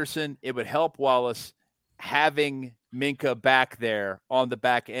help Peterson. It would help Wallace having Minka back there on the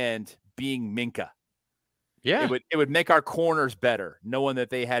back end being Minka. Yeah. It would make our corners better, knowing that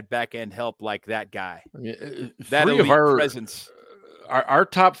they had back end help like that guy. I mean, that elite presence. Our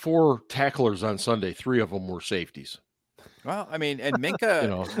top 4 tacklers on Sunday, 3 of them were safeties. Well, I mean, and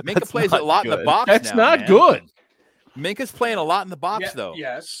Minka, Minka plays a lot in the box. That's now, not good. Minka's playing a lot in the box, though.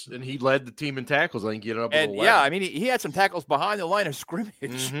 Yes, and he led the team in tackles. I think get up. And I mean, he had some tackles behind the line of scrimmage.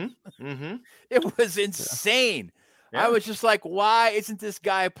 It was insane. Yeah. I was just like, why isn't this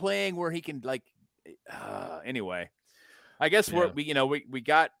guy playing where he can like? Anyway, I guess we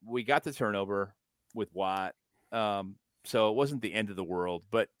got the turnover with Watt, so it wasn't the end of the world.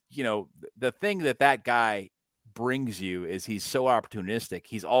 But the thing that guy brings you is he's so opportunistic.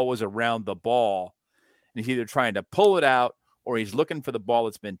 He's always around the ball. And he's either trying to pull it out or he's looking for the ball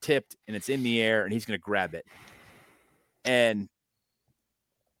that's been tipped and it's in the air and he's going to grab it. And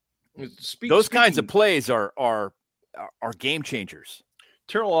those kinds of plays are game changers.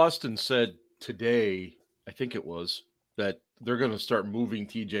 Terrell Austin said today, I think it was, that they're going to start moving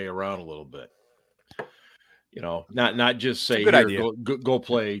TJ around a little bit. Not just say, here, go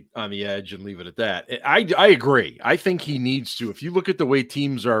play on the edge and leave it at that. I agree. I think he needs to. If you look at the way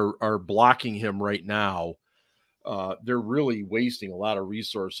teams are blocking him right now, they're really wasting a lot of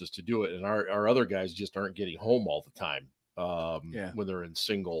resources to do it. And our other guys just aren't getting home all the time when they're in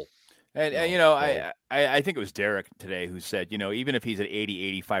single. And I think it was Derek today who said, even if he's at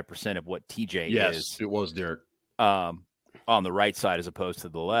 80-85% of what TJ is. Yes, it was Derek. On the right side as opposed to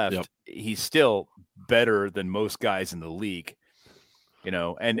the left, he's still better than most guys in the league,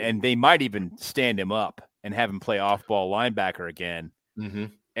 and they might even stand him up and have him play off-ball linebacker again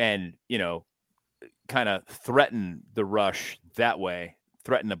and, kind of threaten the rush that way,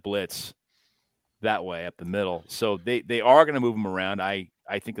 threaten the blitz that way up the middle. So they are going to move him around. I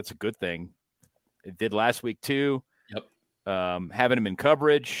think that's a good thing. It did last week too. Having him in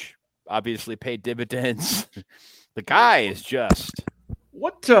coverage obviously paid dividends. The guy is just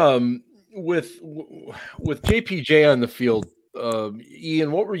what with JPJ on the field.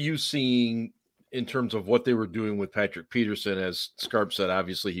 Ian, what were you seeing in terms of what they were doing with Patrick Peterson? As Scarp said,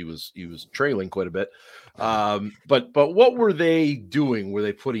 obviously he was trailing quite a bit. But what were they doing? Were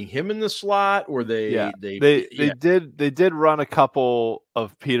they putting him in the slot? Or they did run a couple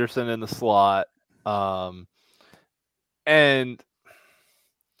of Peterson in the slot, and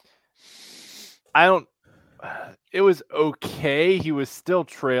it was okay. He was still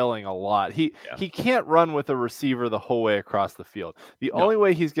trailing a lot. He can't run with a receiver the whole way across the field. The only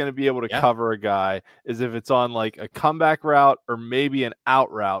way he's going to be able to cover a guy is if it's on like a comeback route or maybe an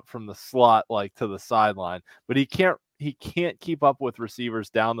out route from the slot, like to the sideline. But he can't keep up with receivers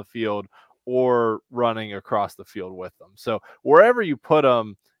down the field or running across the field with them. So wherever you put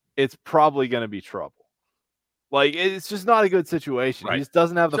him, it's probably going to be trouble. Like, it's just not a good situation. Right. He just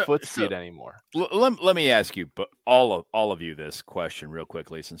doesn't have the foot speed anymore. Let me ask you, but all of you, this question real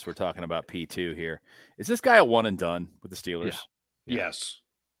quickly, since we're talking about P2 here. Is this guy a one and done with the Steelers? Yeah. Yes.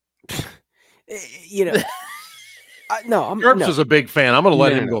 Sharps is a big fan. I'm going to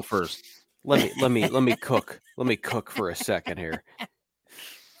let him go first. Let me cook. Let me cook for a second here.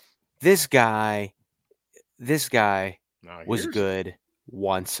 This guy was good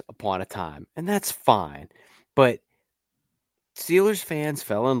once upon a time, and that's fine. But Steelers fans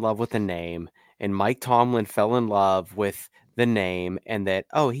fell in love with the name, and Mike Tomlin fell in love with the name, and that,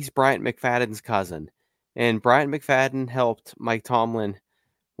 he's Bryant McFadden's cousin. And Bryant McFadden helped Mike Tomlin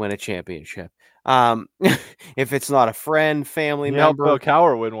win a championship. If it's not a friend, family member. Bill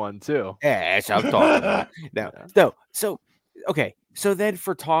Cowher win one, too. Yeah, that's what I'm talking about. No. So, okay. So then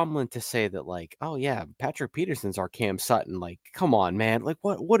for Tomlin to say that, like, Patrick Peterson's our Cam Sutton, like, come on, man. Like,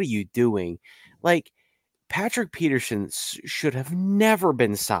 what are you doing? Like, Patrick Peterson should have never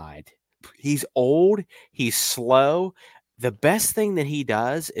been signed. He's old. He's slow. The best thing that he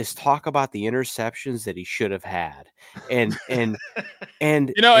does is talk about the interceptions that he should have had. And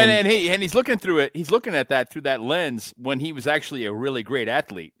he's looking through it. He's looking at that through that lens when he was actually a really great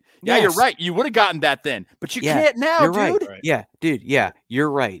athlete. Yeah, You're right. You would have gotten that then, but you can't now, dude. Right. Yeah, dude. Yeah, you're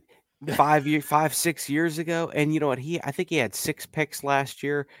right. 5-6 years ago, and you know what? I think he had 6 picks last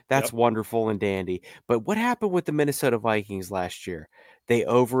year. That's wonderful and dandy. But what happened with the Minnesota Vikings last year? They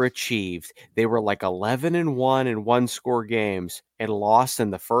overachieved. They were like 11-1 in 1-score games and lost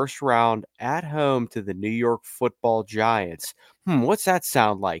in the first round at home to the New York Football Giants. What's that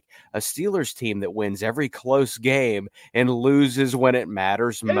sound like? A Steelers team that wins every close game and loses when it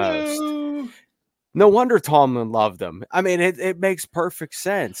matters most. No wonder Tomlin loved them. I mean, it makes perfect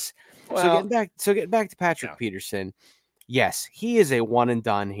sense. Well, so getting back to Patrick Peterson, yes, he is a one and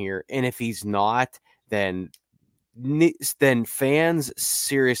done here, and if he's not, then fans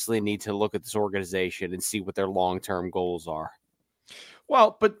seriously need to look at this organization and see what their long-term goals are.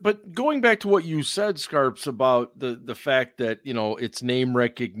 Well, but going back to what you said, Scarps, about the fact that, it's name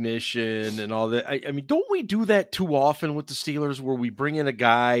recognition and all that. I mean, don't we do that too often with the Steelers, where we bring in a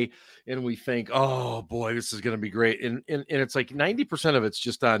guy and we think, oh boy, this is going to be great, and it's like 90% of it's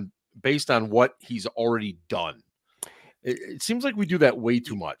just based on what he's already done. It seems like we do that way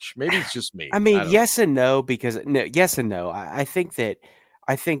too much. Maybe it's just me. I mean, yes and no, because yes and no. I think that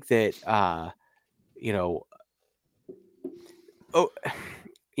a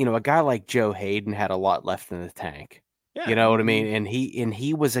guy like Joe Hayden had a lot left in the tank. Yeah. You know what I mean? And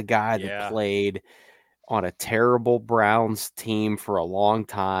he was a guy that played on a terrible Browns team for a long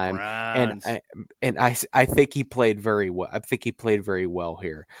time. And I think he played very well. I think he played very well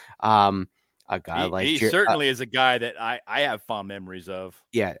here. A guy he certainly is a guy that I have fond memories of.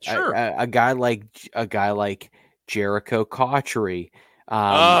 Yeah, sure. A guy like Jericho Cotchery.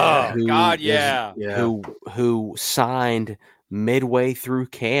 Who signed midway through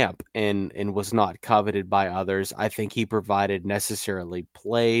camp and was not coveted by others. I think he provided necessary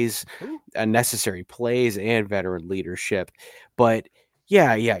plays and veteran leadership. But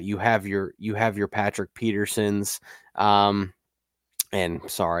you have your Patrick Petersons. And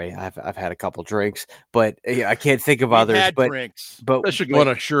sorry, I've had a couple drinks, but I can't think of others. But that should go on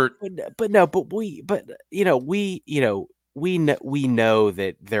a shirt. But we know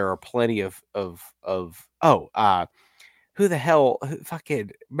that there are plenty of who the hell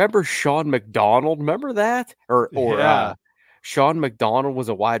fucking remember Sean McDonald? Remember that? Sean McDonald was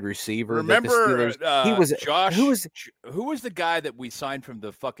a wide receiver. Remember he was Josh. Who was the guy that we signed from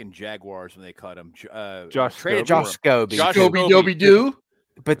the fucking Jaguars when they cut him? Josh Scobie. Scobie-Doo.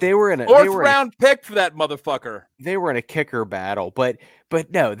 But they were in a fourth round pick for that motherfucker. They were in a kicker battle, but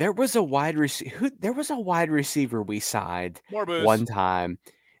no, there was a wide receiver. There was a wide receiver we signed one time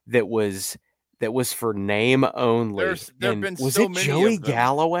that was for name only. There have been was so it many Joey of them.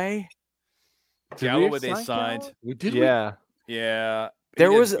 Galloway? Galloway they signed. We did. Yeah. Yeah.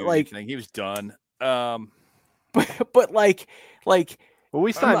 There was like he was done. But like. Well,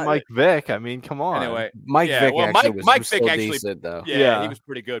 we signed Mike Vick. I mean, come on. Anyway, Mike Vick was decent, though. Yeah, he was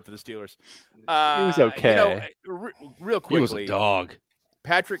pretty good for the Steelers. He was okay. Real quickly, he was a dog.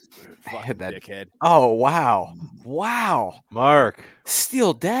 Patrick, dickhead. Oh wow, Mark,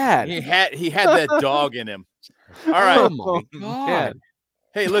 Steel Dad. He had that dog in him. All right. Oh my God.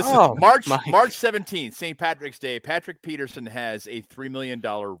 Hey, listen. March 17th, St. Patrick's Day. Patrick Peterson has a $3 million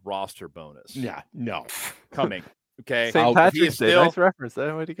roster bonus. Yeah, no, coming. Okay, St. Patrick's Day. Nice reference.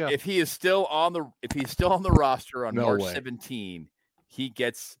 Way to go. If he's still on the roster on March 17, he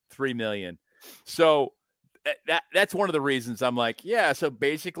gets $3 million. So that's one of the reasons I'm like, yeah. So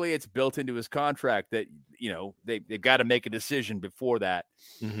basically, it's built into his contract that they've got to make a decision before that.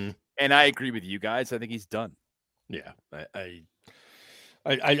 Mm-hmm. And I agree with you guys. I think he's done. Yeah,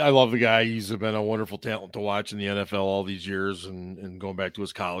 I love the guy. He's been a wonderful talent to watch in the NFL all these years and going back to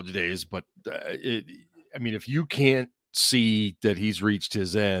his college days. But if you can't see that he's reached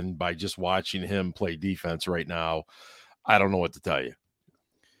his end by just watching him play defense right now, I don't know what to tell you.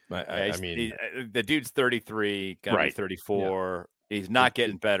 The dude's 33, gonna be 34. Yeah. He's not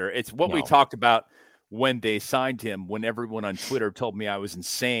getting better. It's what we talked about when they signed him, when everyone on Twitter told me I was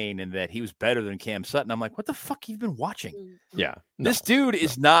insane and that he was better than Cam Sutton. I'm like, what the fuck have you been watching? Yeah. This dude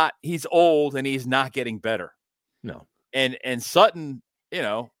is not, he's old and he's not getting better. No. And Sutton,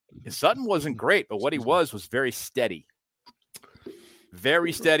 Sutton wasn't great, but what he was very steady.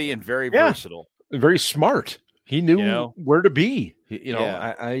 Very steady and very versatile. Very smart. He knew where to be. He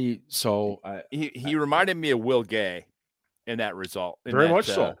reminded me of Will Gay in that result. Very much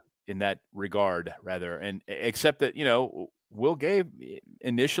so. In that regard, rather. And except that, Will Gay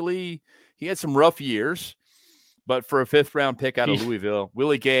initially, he had some rough years, but for a 5th round pick out of Louisville,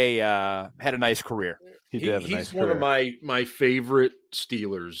 Willie Gay had a nice career. He's one of my favorite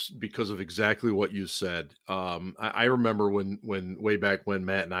Steelers because of exactly what you said. I remember when way back when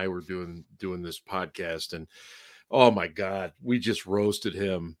Matt and I were doing this podcast, and oh my God, we just roasted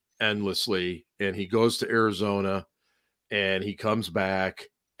him endlessly. And he goes to Arizona and he comes back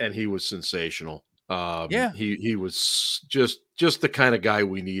and he was sensational. He was just the kind of guy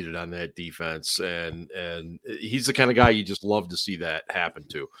we needed on that defense, and he's the kind of guy you just love to see that happen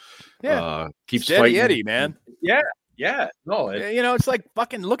to. Yeah, keeps Steady fighting. Eddie, man. Yeah. No, it's like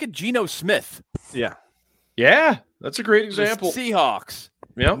fucking look at Geno Smith. Yeah, that's a great example. The Seahawks.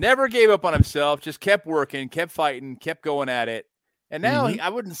 Yeah, never gave up on himself. Just kept working, kept fighting, kept going at it, And now I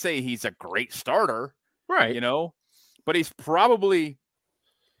wouldn't say he's a great starter, right? But he's probably,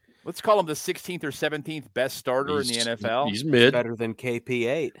 let's call him the 16th or 17th best starter in the NFL. He's mid. Better than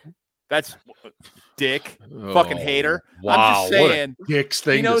KP8. That's Dick, fucking hater. Wow, I'm just saying, what a Dick's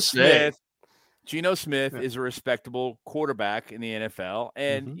thing to say. Geno Smith is a respectable quarterback in the NFL,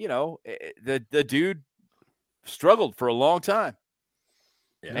 and the dude struggled for a long time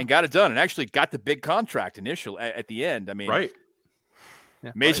and got it done, and actually got the big contract initially at the end. I mean, right.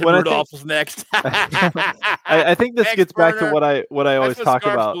 Yeah. Mason Rudolph was next. I think this gets back to what I always talk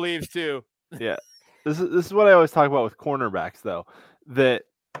about. Believes too. Yeah, this is what I always talk about with cornerbacks, though. That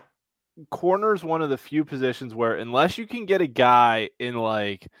corner is one of the few positions where, unless you can get a guy in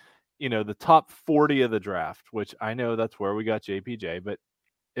the top 40 of the draft, which I know that's where we got JPJ, but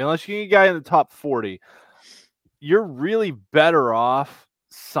unless you get a guy in the top 40, you're really better off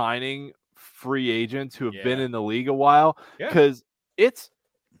signing free agents who have been in the league a while, because it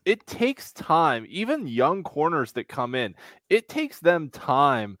takes time. Even young corners that come in, it takes them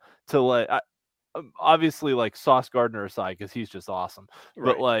time to obviously, like, Sauce Gardner aside, because he's just awesome.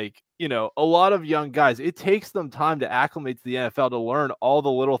 Right. But a lot of young guys, it takes them time to acclimate to the NFL, to learn all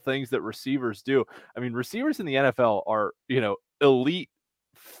the little things that receivers do. I mean, receivers in the NFL are, elite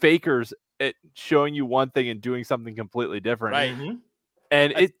fakers at showing you one thing and doing something completely different. Right.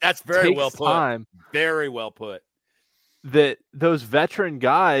 And that's very well put. Time very well put. That those veteran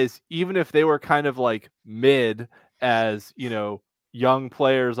guys, even if they were kind of like mid as, young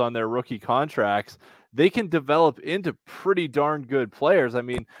players on their rookie contracts, they can develop into pretty darn good players. I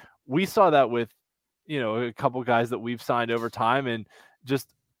mean, we saw that with, a couple guys that we've signed over time, and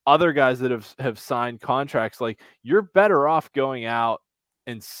just other guys that have signed contracts. Like, you're better off going out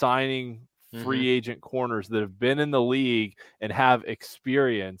and signing free agent corners that have been in the league and have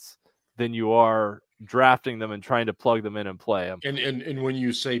experience than you are drafting them and trying to plug them in and play them. And when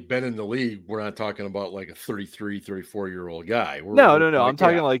you say been in the league, we're not talking about like a 33, 34-year-old guy. No. I'm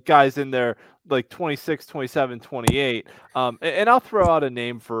talking like guys in there like 26, 27, 28. And I'll throw out a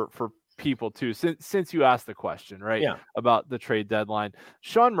name for people too, since you asked the question, right? Yeah. About the trade deadline.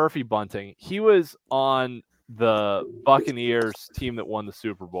 Sean Murphy Bunting, he was on the Buccaneers team that won the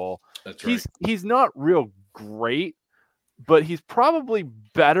Super Bowl. That's right. He's not real great, but he's probably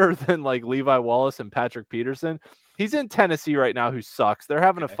better than like Levi Wallace and Patrick Peterson. He's in Tennessee right now, who sucks. They're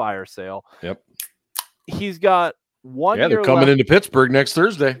having a fire sale. Yep. He's got 1 year they're coming into Pittsburgh next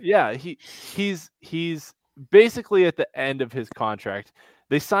Thursday. Yeah, he's basically at the end of his contract.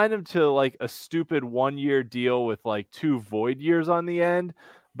 They signed him to like a stupid 1 year deal with like 2 void years on the end.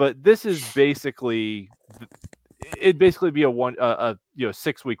 But this is basically, it'd basically be a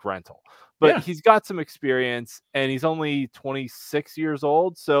 6 week rental. But he's got some experience, and he's only 26 years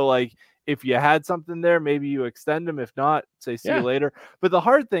old. So, like, if you had something there, maybe you extend him. If not, say see you later. But the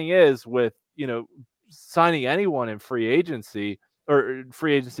hard thing is with, signing anyone in free agency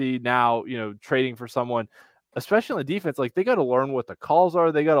now, trading for someone, especially on the defense, like, they got to learn what the calls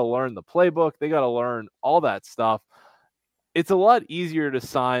are. They got to learn the playbook. They got to learn all that stuff. It's a lot easier to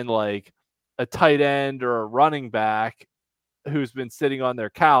sign like a tight end or a running back who's been sitting on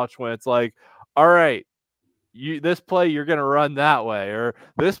their couch, when it's like, all right, this play you're going to run that way, or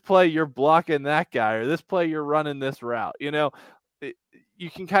this play you're blocking that guy, or this play you're running this route. You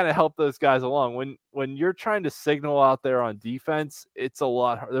can kind of help those guys along. When you're trying to signal out there on defense, there's a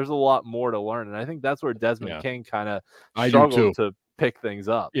lot more to learn, and I think that's where Desmond King kind of struggled to pick things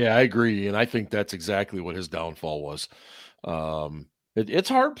up. Yeah, I agree, and I think that's exactly what his downfall was. It's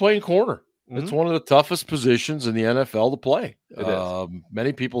hard playing corner. It's one of the toughest positions in the NFL to play. It is.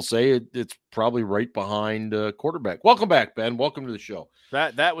 Many people say it's probably right behind quarterback. Welcome back, Ben. Welcome to the show.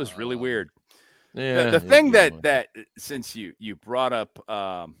 That was really weird. Yeah. The thing that since you brought up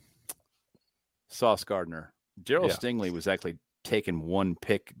Sauce Gardner, Gerald Stingley was actually taken 1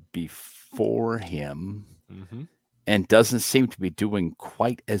 pick before him, and doesn't seem to be doing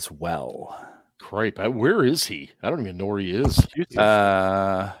quite as well. Cripe. Where is he? I don't even know where he is.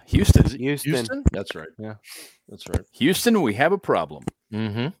 Houston. Houston? That's right. Yeah. That's right. Houston, we have a problem.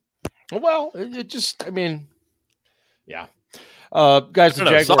 Well, it just, I mean, yeah. Guys, the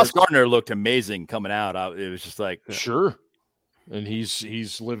Jaguars. Sauce Gardner looked amazing coming out. It was just like, sure. And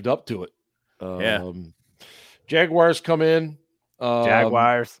he's lived up to it. Jaguars come in.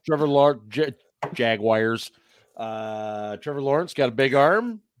 Jaguars. Trevor Lawrence. Jaguars. Trevor Lawrence got a big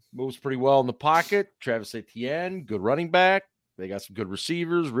arm. Moves pretty well in the pocket. Travis Etienne, good running back. They got some good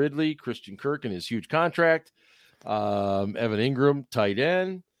receivers. Ridley, Christian Kirk in his huge contract. Evan Ingram, tight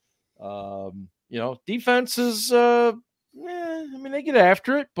end. Defense is, they get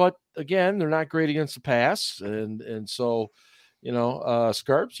after it, but again, they're not great against the pass. And so,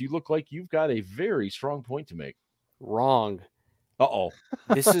 Scarps, you look like you've got a very strong point to make. Wrong. Uh-oh.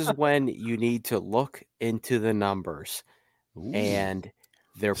 This is when you need to look into the numbers. Ooh. And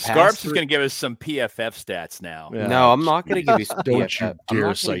their Scarps is going to give us some PFF stats now. Yeah, no, I'm not going to give you some PFF. Don't you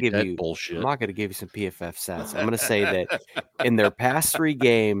dare cite that bullshit. I'm not going to give you some PFF stats. I'm going to say that in their past 3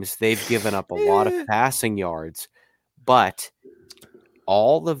 games, they've given up a lot of passing yards, but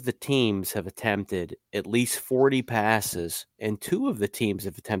all of the teams have attempted at least 40 passes, and 2 of the teams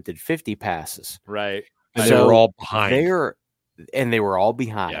have attempted 50 passes. Right. And they were all behind. They were all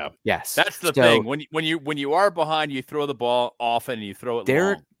behind. Yeah. Yes. That's the thing. When you are behind, you throw the ball often and you throw it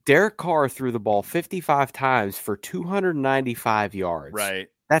long. Derek Carr threw the ball 55 times for 295 yards. Right.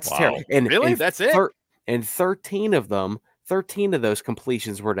 That's terrible. And really? That's it? And 13 of those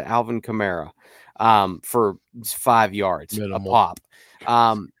completions were to Alvin Kamara for 5 yards a pop.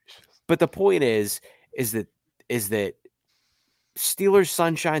 But the point is that Steelers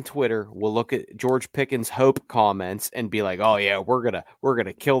Sunshine Twitter will look at George Pickens' hope comments and be like, "Oh yeah, we're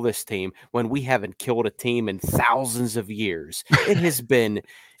gonna kill this team," when we haven't killed a team in thousands of years. It has been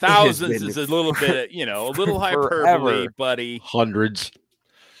thousands is a little bit, a little hyperbole, buddy. Hundreds.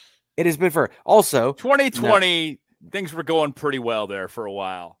 It has been for also 2020. Things were going pretty well there for a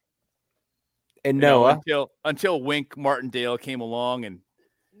while. And Noah, until Wink Martindale came along and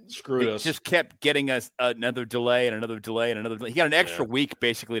screwed us. Just kept getting us another delay and another delay and another delay. He got an extra week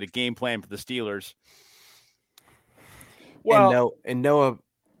basically to game plan for the Steelers. Well, and Noah,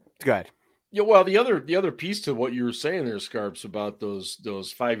 go ahead. Yeah, well, the other piece to what you were saying there, Scarps, about those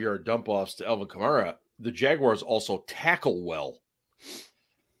 5-yard dump offs to Alvin Kamara, the Jaguars also tackle well.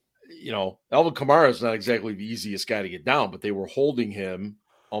 Alvin Kamara is not exactly the easiest guy to get down, but they were holding him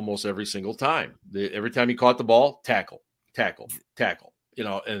almost every single time. Every time he caught the ball, tackle.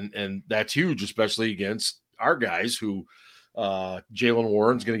 And that's huge, especially against our guys who Jaylen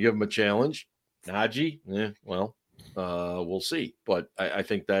Warren's going to give him a challenge. Najee, we'll see. But I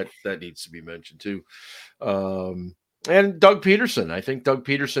think that needs to be mentioned too. And Doug Peterson. I think Doug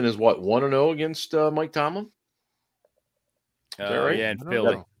Peterson is 1-0 against Mike Tomlin? Is that right? Yeah, in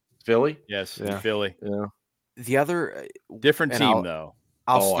Philly. Philly? Yes, in Philly. Yeah. The other different team though.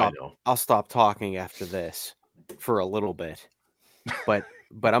 I'll stop talking after this for a little bit. But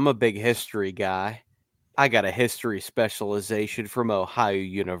I'm a big history guy. I got a history specialization from Ohio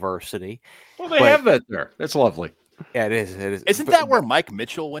University. Well, they have that there. That's lovely. Yeah, it is. Isn't that where Mike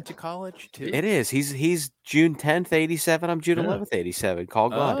Mitchell went to college too? It is. He's June 10th, 87. I'm June 11th, 87. Call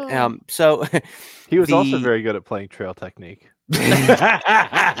God. So he was also very good at playing trail technique.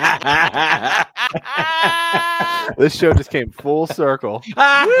 This show just came full circle.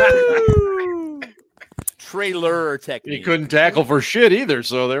 Trailer technique. He couldn't tackle for shit either,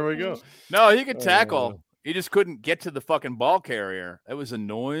 so there we go. No, he could tackle. He just couldn't get to the fucking ball carrier. That was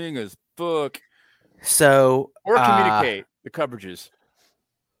annoying as fuck. So or communicate the coverages.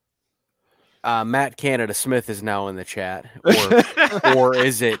 Matt Canada Smith is now in the chat, or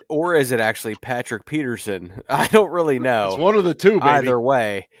is it actually Patrick Peterson? I don't really know. It's one of the two. Baby. Either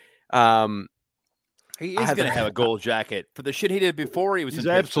way, he is going to have a gold jacket for the shit he did before. He's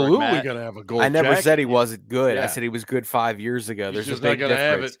absolutely going to have a gold. I never jacket. said he wasn't good. Yeah. I said he was good 5 years ago. There's just a big difference.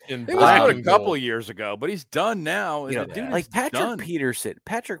 Have it in he was good a couple years ago, but he's done now. Like Patrick Peterson.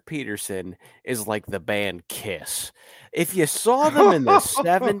 Patrick Peterson is like the band Kiss. If you saw them in the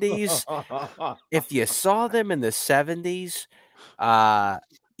 70s,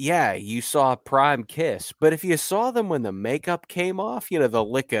 yeah, you saw prime Kiss. But if you saw them when the makeup came off, the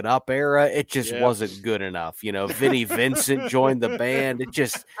Lick It Up era, it just wasn't good enough. Vinnie Vincent joined the band. It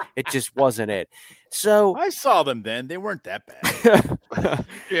just wasn't it. So I saw them then. They weren't that bad.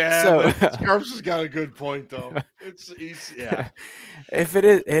 Scarps has got a good point though. If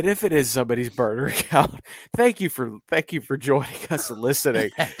it is somebody's burner account, thank you for joining us and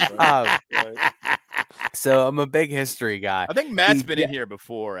listening. So I'm a big history guy. I think Matt's been in here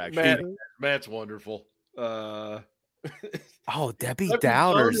before, actually. Matt's wonderful. Debbie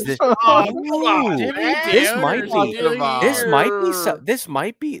Downers. This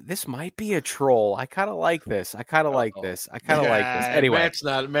might be a troll. I kind of like this. Anyway,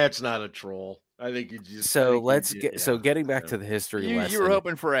 Matt's not a troll. I think you just. So getting back to the history lesson. You were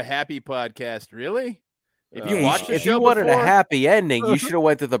hoping for a happy podcast, really? If you wanted a happy ending, you should have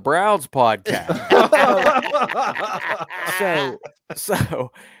went to the Browns podcast.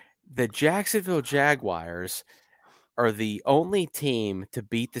 So the Jacksonville Jaguars are the only team to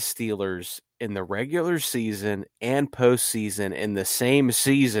beat the Steelers in the regular season and postseason in the same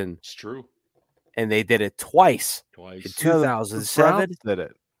season. It's true. And they did it twice. In 2007. Did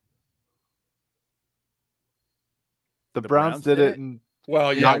it. The Browns did it in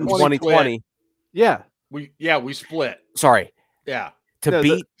not in 2020. Yeah. We split. Sorry. Yeah. To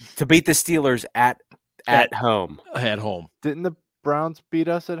beat the Steelers at home. At home. Didn't the Browns beat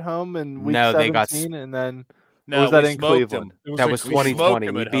us at home in week 17 and then was that in Cleveland? That was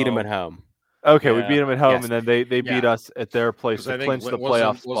 2020. We beat them at home. Okay, we beat them at home, and then they beat us at their place to clinch the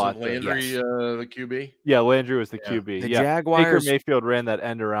playoff spot. Wasn't Landry the QB? Yeah, Landry was the QB. The Jaguars. Baker Mayfield ran that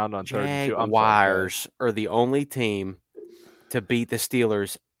end around on 32. Jaguars are the only team to beat the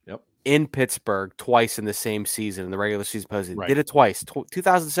Steelers in Pittsburgh twice in the same season in the regular season postseason. Right. Did it twice,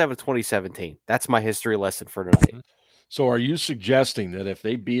 2007, 2017. That's my history lesson for tonight. So are you suggesting that if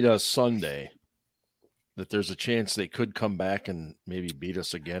they beat us Sunday, that there's a chance they could come back and maybe beat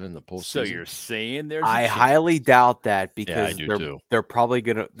us again in the postseason? So you're saying there's I highly doubt that because too. They're probably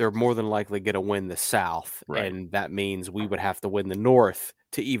they're more than likely gonna win the South. Right. And that means we would have to win the North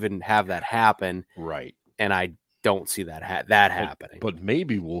to even have that happen. Right. And I don't see that happening. But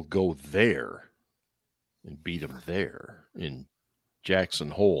maybe we'll go there and beat them there in Jackson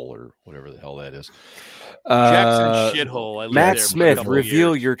Hole or whatever the hell that is. Jackson shithole. Matt Smith,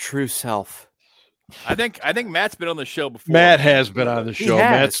 reveal your true self. I think Matt's been on the show before. Matt has been on the show.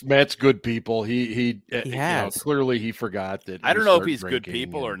 Has. Matt's good people. He has. Clearly he forgot that. I don't know if he's good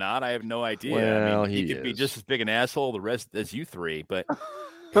people or not. I have no idea. Well, he could be is. just as big an asshole the rest as you three, but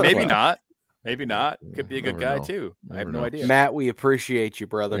maybe not. Maybe not. Could be a good guy too. I have no idea. Matt, we appreciate you,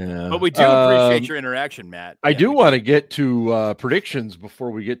 brother. Yeah. But we do appreciate your interaction, Matt. I do want to get to predictions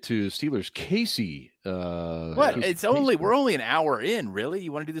before we get to Steelers Casey. What? We're only an hour in. Really?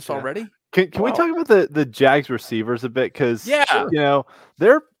 You want to do this already? Can we talk about the Jags receivers a bit? Because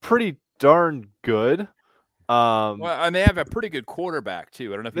they're pretty darn good. And they have a pretty good quarterback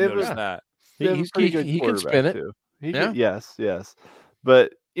too. I don't know if you noticed that. He can spin it. Too. Yes.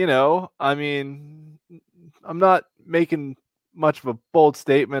 But I mean, I'm not making much of a bold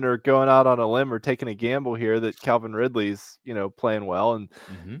statement or going out on a limb or taking a gamble here that Calvin Ridley's, playing well, and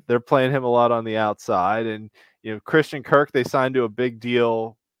they're playing him a lot on the outside. And, Christian Kirk, they signed to a big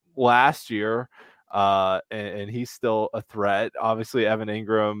deal last year, and he's still a threat. Obviously, Evan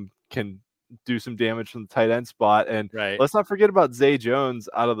Ingram can do some damage from the tight end spot. And let's not forget about Zay Jones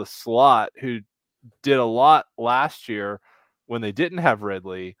out of the slot, who did a lot last year when they didn't have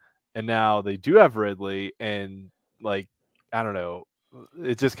Ridley, and now they do have Ridley, and I don't know,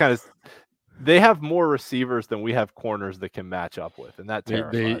 it just kind of, they have more receivers than we have corners that can match up with, and that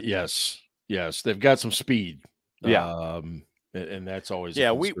terrifies. Yes, they've got some speed. And that's always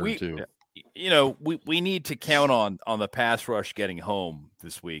we too. We need to count on the pass rush getting home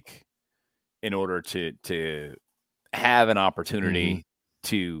this week in order to have an opportunity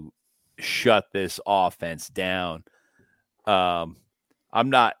to shut this offense down. I'm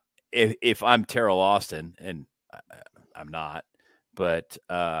not, if I'm Terrell Austin, and I'm not, but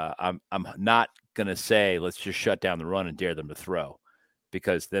I'm not gonna say let's just shut down the run and dare them to throw,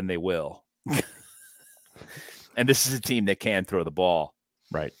 because then they will. And this is a team that can throw the ball.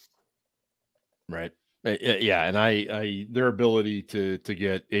 Right. Yeah, and I their ability to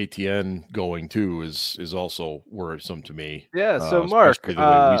get ATN going too is also worrisome to me. Yeah. So Mark, the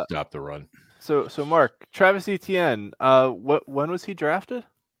way we stop the run. So Mark, Travis Etienne, when was he drafted?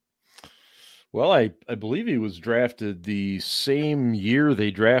 Well, I believe he was drafted the same year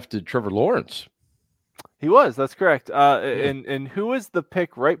they drafted Trevor Lawrence. He was. That's correct. And who was the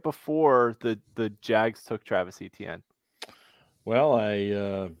pick right before the Jags took Travis Etienne? Well,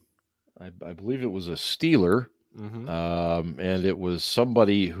 I believe it was a Steeler, and it was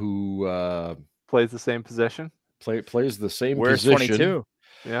somebody who plays the same position. Plays the same Where's position. 22?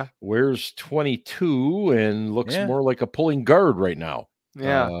 Yeah. Wears 22 and looks more like a pulling guard right now.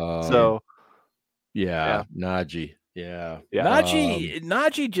 Yeah. Najee. Yeah. Najee.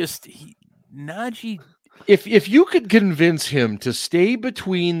 If you could convince him to stay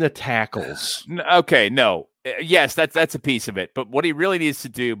between the tackles. Okay, no. Yes, that's a piece of it. But what he really needs to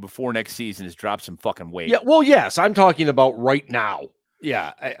do before next season is drop some fucking weight. Yeah, well, yes, I'm talking about right now.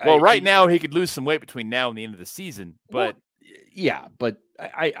 Yeah. Right now he could lose some weight between now and the end of the season. But but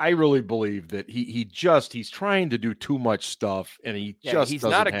I really believe that he's trying to do too much stuff, and he's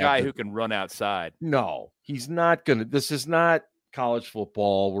not a guy who can run outside. No, he's not gonna. This is not college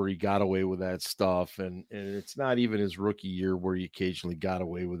football where he got away with that stuff, and it's not even his rookie year where he occasionally got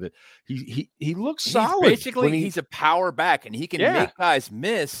away with it. He looks solid. Basically, he's a power back, and he can make guys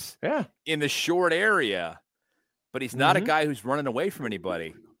miss in the short area, but he's not a guy who's running away from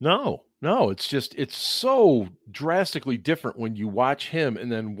anybody. No, No, it's so drastically different when you watch him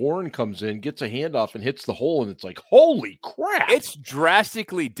and then Warren comes in, gets a handoff and hits the hole. And it's like, holy crap. It's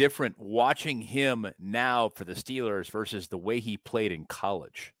drastically different watching him now for the Steelers versus the way he played in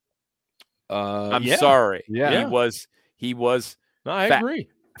college. I'm sorry. Yeah. He was. No, I agree.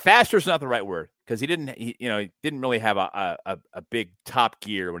 Faster is not the right word because he didn't really have a big top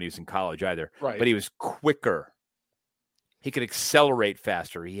gear when he was in college either. Right. But he was quicker. He could accelerate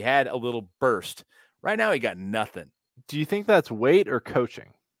faster. He had a little burst. Right now, he got nothing. Do you think that's weight or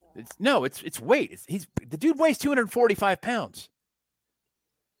coaching? It's weight. The dude weighs 245 pounds.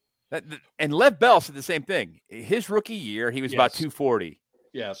 And Lev Bell said the same thing. His rookie year, he was about 240.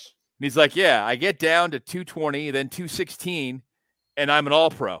 Yes. And he's like, yeah, I get down to 220, then 216, and I'm an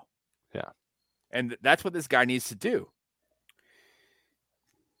all-pro. Yeah. And that's what this guy needs to do.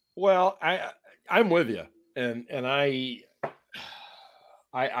 Well, I'm with you. And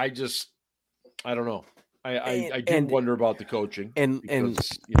I just, I don't know. I do wonder about the coaching because,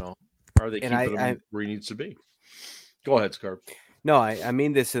 are they keeping him where he needs to be? Go ahead, Scarp. No, I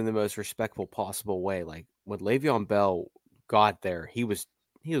mean this in the most respectful possible way. Like when Le'Veon Bell got there, he was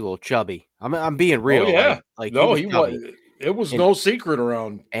a little chubby. I'm being real. Oh, yeah. Like no, he was. It was no secret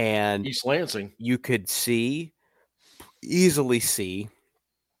around East Lansing. You could easily see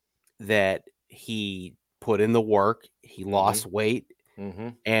that he put in the work. He lost weight. Mm-hmm.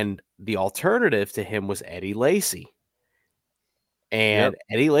 And the alternative to him was Eddie Lacy. And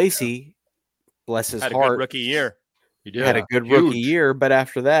Eddie Lacy, bless his heart, had a good rookie year. He did. Had a good rookie year, but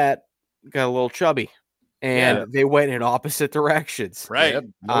after that, got a little chubby. And they went in opposite directions. Right.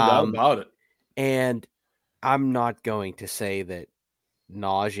 No doubt about it. And I'm not going to say that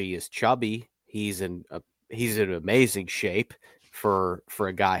Najee is chubby. He's in amazing shape for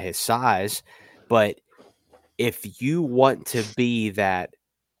a guy his size. But if you want to be that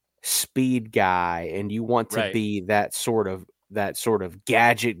speed guy and you want to be that sort of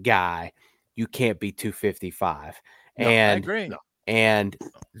gadget guy, you can't be 255. No, I agree. And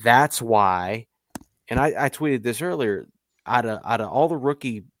that's why, and I tweeted this earlier, out of all the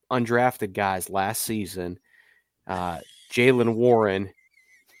rookie undrafted guys last season, Jaylen Warren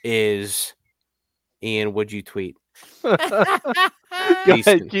is, Ian, what'd you tweet? Finish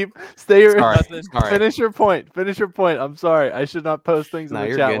your point. I'm sorry. I should not post things in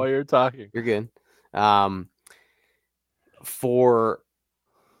the chat while you're talking. You're good. I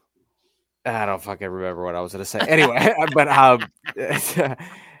don't fucking remember what I was going to say. Anyway, but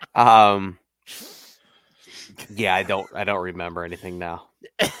yeah, I don't remember anything now.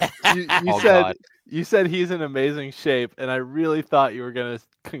 You said he's in amazing shape, and I really thought you were going to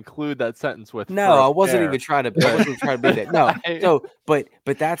conclude that sentence with no. I wasn't even trying to. I wasn't even trying to be that. No. But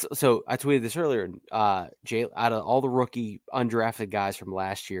that's so. I tweeted this earlier. Out of all the rookie undrafted guys from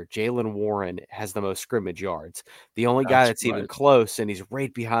last year, Jaylen Warren has the most scrimmage yards. The only guy that's even close, and he's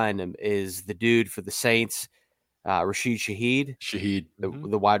right behind him, is the dude for the Saints, Rashid Shaheed,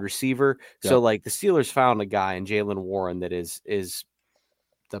 the wide receiver. Yep. So like the Steelers found a guy in Jaylen Warren that is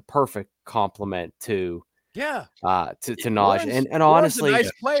the perfect complement to Najee. And honestly, a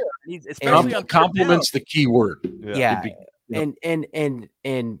nice player. Especially on compliments the key word. Yeah. And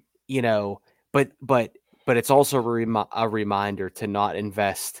but it's also a reminder to not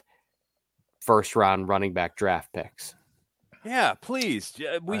invest first round running back draft picks. Yeah, please.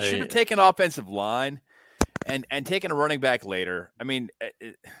 We should have taken offensive line and taken a running back later. I mean,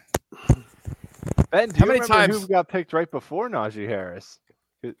 Ben, how many times who got picked right before Najee Harris?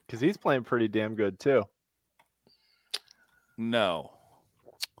 Because he's playing pretty damn good too. No.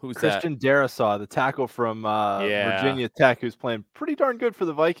 Who's Christian Darrisaw, the tackle from Virginia Tech, who's playing pretty darn good for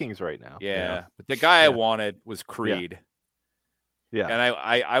the Vikings right now. Yeah. But the guy I wanted was Creed. Yeah. And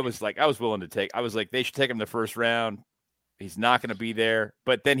I was willing to take. I was like, they should take him the first round. He's not going to be there.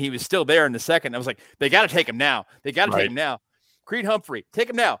 But then he was still there in the second. I was like, they got to take him now. They got to take him now. Creed Humphrey, take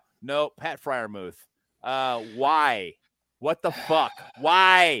him now. No, Pat Freiermuth. Why? What the fuck?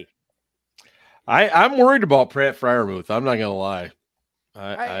 Why? I'm worried about Pat Freiermuth. I'm not going to lie.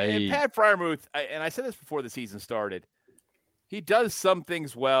 Pat Freiermuth, and I said this before the season started, he does some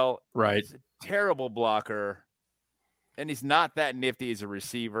things well. Right. He's a terrible blocker, and he's not that nifty as a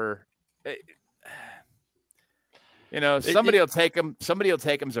receiver. Somebody will take him. Somebody will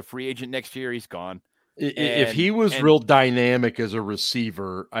take him as a free agent next year. He's gone. If he was real dynamic as a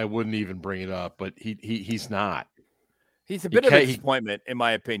receiver, I wouldn't even bring it up. But he's not. He's a bit of a disappointment, in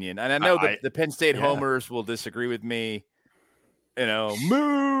my opinion. And I know that the Penn State homers will disagree with me.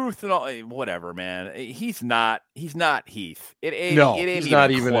 Muth and all, whatever, man. He's not Heath. It ain't. No, it ain't he's even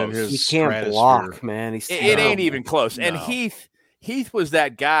not even close. in his. He can't block, man. It ain't even close. And No. Heath Heath was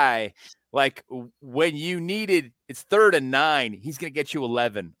that guy. Like when you needed, it's 3rd and 9. He's going to get you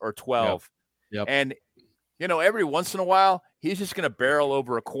 11 or 12. Yep. And every once in a while, he's just going to barrel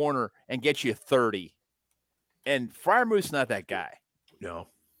over a corner and get you 30. And Freiermuth's not that guy. No.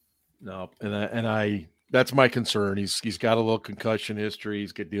 And I that's my concern. He's got a little concussion history.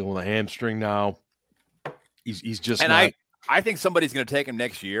 He's dealing with a hamstring now. He's just not. I think somebody's going to take him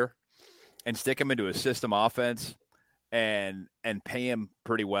next year and stick him into a system offense and pay him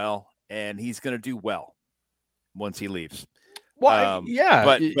pretty well. And he's going to do well once he leaves. Well,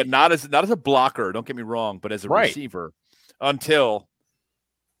 but not as a blocker. Don't get me wrong, but as a receiver until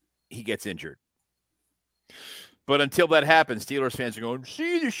he gets injured. But until that happens, Steelers fans are going,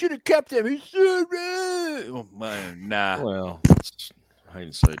 "See, you should have kept him. He's so good." Nah. Well, it's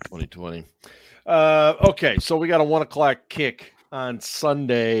hindsight 2020. Okay, so we got a 1:00 kick on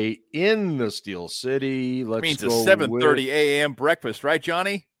Sunday in the Steel City. Let's means go a 7:30 a.m. breakfast, right,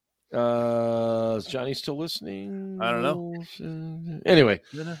 Johnny? Is Johnny still listening? I don't know. Anyway,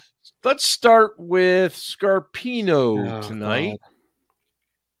 let's start with Scarpino tonight. God.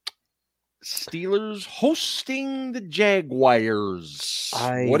 Steelers hosting the Jaguars.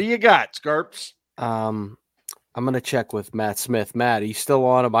 What do you got, Scarps? I'm going to check with Matt Smith. Matt, are you still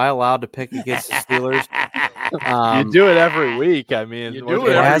on? Am I allowed to pick against the Steelers? You do it every week. I mean, you do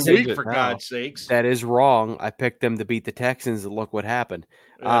it every week, for God's sakes. That is wrong. I picked them to beat the Texans, and look what happened.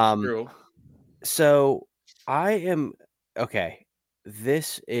 That's true. So I am okay.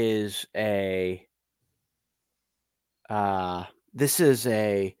 This is a.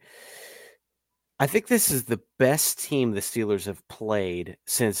 I think this is the best team the Steelers have played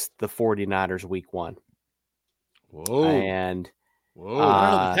since the 49ers week 1. Whoa. And I don't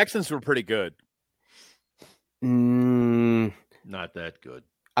know, the Texans were pretty good. Not that good.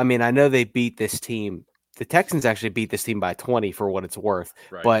 I mean, I know they beat this team. The Texans actually beat this team by 20 for what it's worth.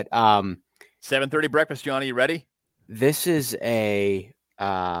 Right. But 7:30 breakfast, Johnny, you ready? This is a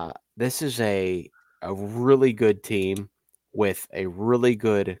really good team with a really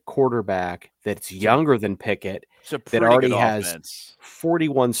good quarterback that's younger than Pickett, that already has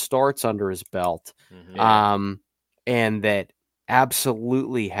 41 starts under his belt, and that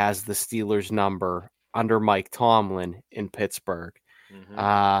absolutely has the Steelers number under Mike Tomlin in Pittsburgh.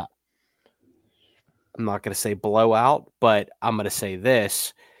 I'm not going to say blowout, but I'm going to say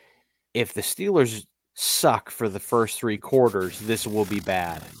this. If the Steelers suck for the first 3 quarters, this will be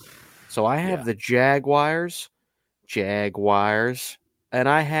bad. So I have the Jaguars, and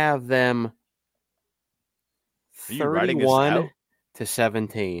I have them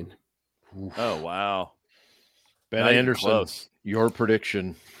 31-17. Oh, wow. Ben Anderson, your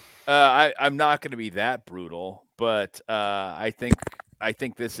prediction. I'm not going to be that brutal, but I think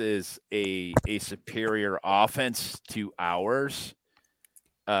this is a superior offense to ours.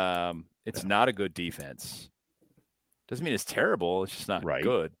 It's not a good defense. Doesn't mean it's terrible. It's just not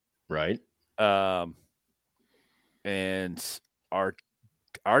good. Right. And our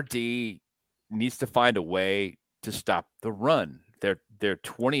D needs to find a way to stop the run. They're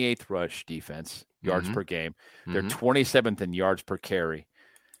 28th rush defense, yards per game. They're 27th in yards per carry.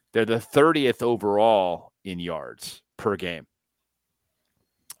 They're the 30th overall in yards per game.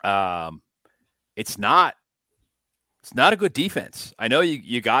 It's not a good defense. I know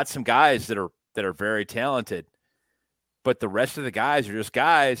you got some guys that are very talented, but the rest of the guys are just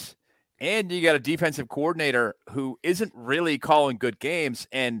guys. And you got a defensive coordinator who isn't really calling good games.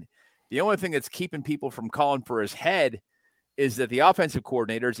 And the only thing that's keeping people from calling for his head is that the offensive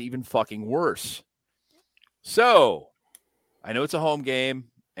coordinator is even fucking worse. So I know it's a home game,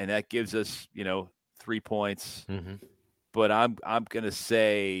 and that gives us, 3 points. But I'm going to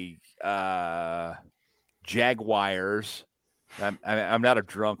say Jaguars. I'm not a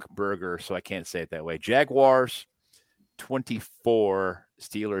drunk burger, so I can't say it that way. Jaguars 24,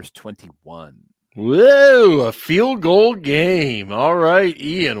 Steelers 21. Whoa, a field goal game. All right,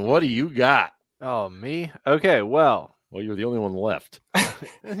 Ian, what do you got? Oh, me? Okay, well, you're the only one left.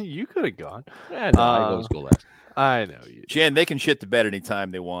 You could have gone. Yeah, no, I always go last. I know you. Jen, they can shit the bed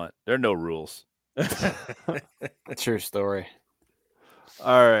anytime they want. There are no rules. True story.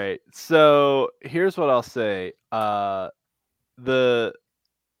 All right, so here's what I'll say. The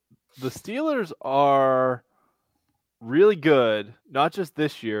Steelers are really good, not just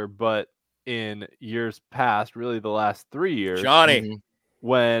this year, but in years past, really the last 3 years. Johnny,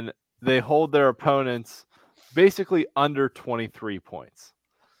 when they hold their opponents basically under 23 points.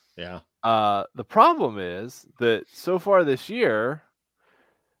 Yeah. The problem is that so far this year,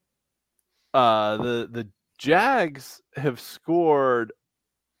 the Jags have scored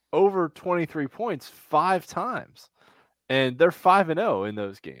over 23 points 5 times. and they're 5-0 in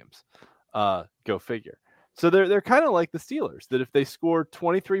those games. Go figure. So they're kind of like the Steelers, that if they score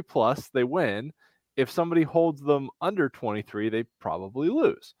 23 plus, they win. If somebody holds them under 23, they probably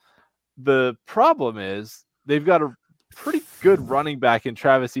lose. The problem is they've got a pretty good running back in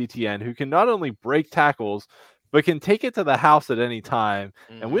Travis Etienne who can not only break tackles, but can take it to the house at any time.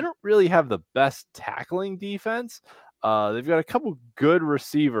 Mm-hmm. And we don't really have the best tackling defense. They've got a couple good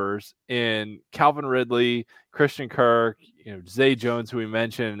receivers in Calvin Ridley, Christian Kirk, Zay Jones, who we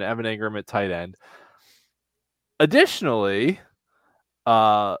mentioned, and Evan Ingram at tight end. Additionally,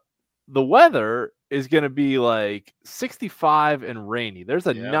 the weather is going to be like 65 and rainy. There's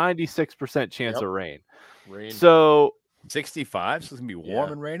a 96% chance of rain. So 65, so it's going to be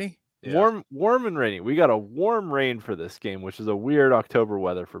warm and rainy? Yeah. Warm and rainy. We got a warm rain for this game, which is a weird October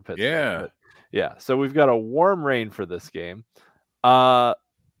weather for Pittsburgh. Yeah. Yeah, so we've got a warm rain for this game,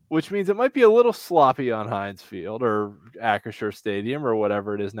 which means it might be a little sloppy on Heinz Field or Acrisure Stadium or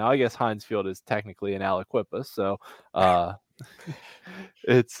whatever it is now. I guess Heinz Field is technically an Aliquippa, so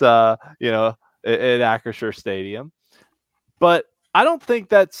it's at Acrisure Stadium. But I don't think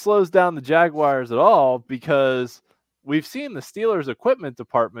that slows down the Jaguars at all, because we've seen the Steelers equipment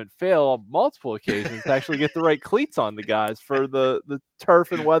department fail on multiple occasions to actually get the right cleats on the guys for the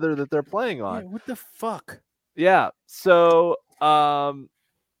turf and weather that they're playing on. Yeah, what the fuck? Yeah. So, so I'm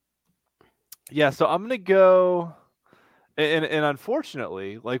going to go, and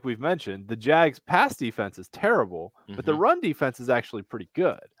unfortunately, like we've mentioned, the Jags pass defense is terrible, but the run defense is actually pretty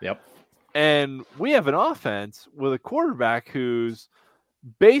good. Yep. And we have an offense with a quarterback who's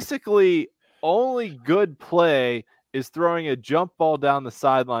basically only good play is throwing a jump ball down the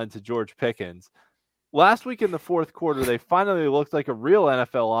sideline to George Pickens. Last week in the fourth quarter, they finally looked like a real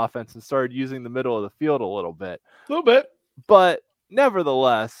NFL offense and started using the middle of the field a little bit. But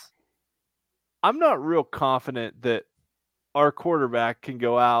nevertheless, I'm not real confident that our quarterback can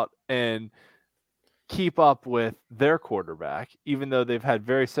go out and keep up with their quarterback, even though they've had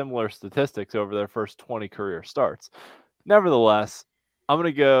very similar statistics over their first 20 career starts. Nevertheless, I'm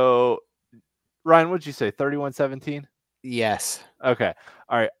going to go, Ryan, what'd you say, 31-17? Yes. Okay.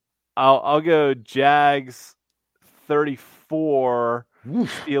 All right. I'll go Jags 34,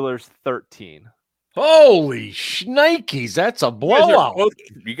 Steelers 13. Holy shnikes, that's a blowout.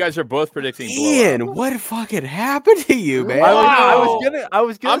 You guys are both predicting Ian, what fucking happened to you, man? Wow. I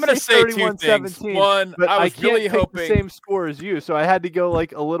was gonna say 31-17. One, but I was really hoping the same score as you, so I had to go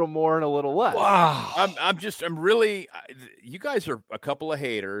like a little more and a little less. Wow. I'm really, you guys are a couple of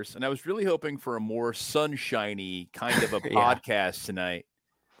haters, and I was really hoping for a more sunshiny kind of a podcast tonight,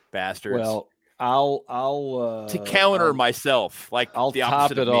 bastards. Well, I'll to counter myself, like I'll the top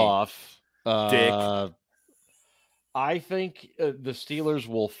opposite it of me. off. Dick. I think the Steelers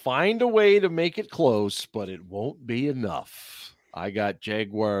will find a way to make it close, but it won't be enough. I got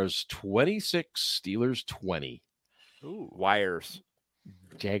Jaguars 26, Steelers 20. Ooh, wires.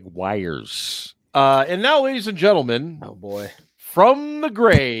 Jaguars. And now, ladies and gentlemen, oh boy, from the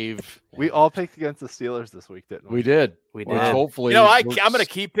grave. We all picked against the Steelers this week, didn't we? We did. Wow. Hopefully, I'm going to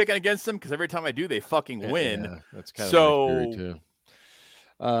keep picking against them because every time I do, they fucking win. Yeah, that's kind of my theory too.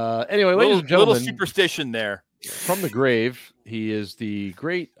 Anyway, ladies and little gentlemen, superstition there. From the grave, he is the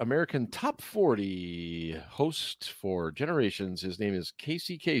great American Top 40 host for generations. His name is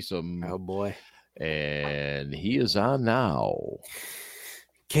Casey Kasem. Oh boy, and he is on now.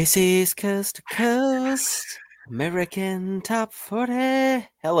 Casey's Coast to Coast, American Top 40.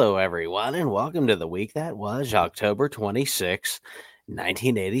 Hello, everyone, and welcome to the week that was October 26,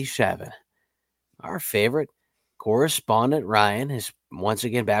 1987. Our favorite correspondent, Ryan, is once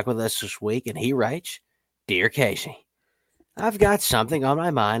again back with us this week, and he writes, Dear Casey, I've got something on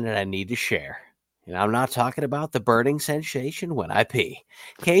my mind that I need to share. And I'm not talking about the burning sensation when I pee.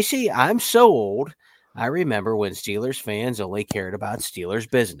 Casey, I'm so old, I remember when Steelers fans only cared about Steelers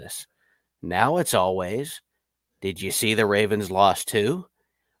business. Now it's always, did you see the Ravens lost too?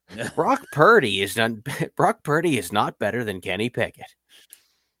 Brock Purdy is not better than Kenny Pickett.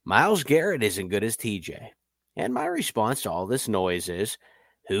 Myles Garrett isn't good as TJ. And my response to all this noise is,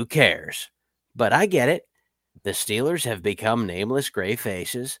 who cares? But I get it. The Steelers have become nameless gray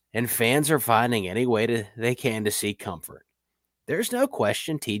faces, and fans are finding any way they can to seek comfort. There's no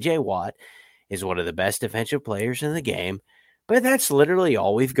question TJ Watt is one of the best defensive players in the game, but that's literally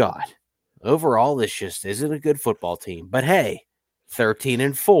all we've got. Overall, this just isn't a good football team. But hey,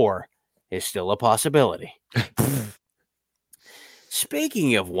 13-4 is still a possibility.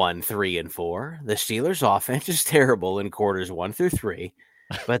 Speaking of 1, 3, and 4, the Steelers' offense is terrible in quarters 1 through 3,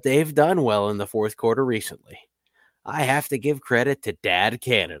 but they've done well in the fourth quarter recently. I have to give credit to Dad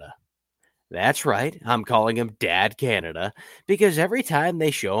Canada. That's right. I'm calling him Dad Canada because every time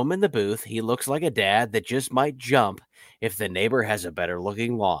they show him in the booth, he looks like a dad that just might jump if the neighbor has a better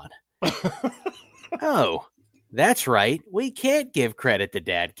looking lawn. Oh, that's right. We can't give credit to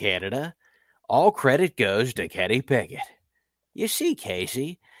Dad Canada. All credit goes to Kenny Pickett. You see,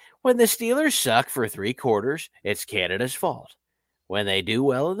 Casey, when the Steelers suck for 3 quarters, it's Canada's fault. When they do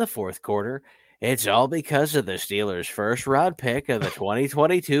well in the 4th quarter, it's all because of the Steelers' first-round pick of the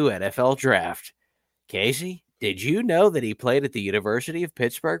 2022 NFL Draft. Casey, did you know that he played at the University of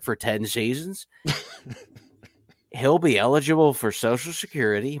Pittsburgh for 10 seasons? He'll be eligible for Social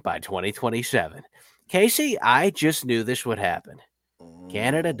Security by 2027. Casey, I just knew this would happen.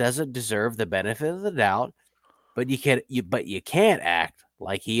 Canada doesn't deserve the benefit of the doubt, but you can't act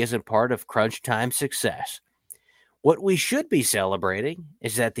like he isn't part of crunch time success. What we should be celebrating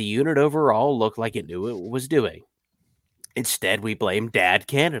is that the unit overall looked like it knew what it was doing. Instead, we blame Dad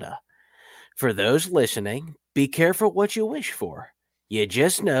Canada. For those listening, be careful what you wish for. You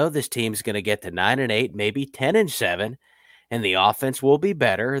just know this team's going to get to 9-8, maybe 10-7, and the offense will be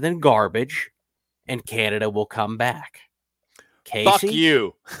better than garbage, and Canada will come back. Casey, fuck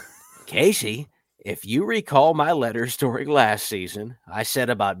you. Casey, if you recall my letters during last season, I said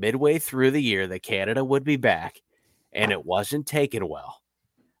about midway through the year that Canada would be back. And it wasn't taken well.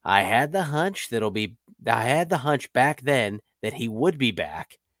 I had the hunch back then that he would be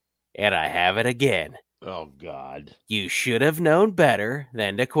back, and I have it again. Oh, God. You should have known better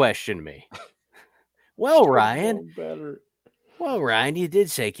than to question me. Well, Ryan, you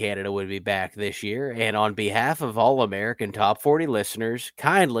did say Canada would be back this year, and on behalf of all American Top 40 listeners,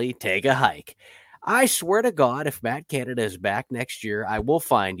 kindly take a hike. I swear to God, if Matt Canada is back next year, I will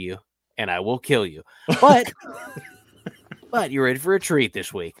find you, and I will kill you. But... But you're in for a treat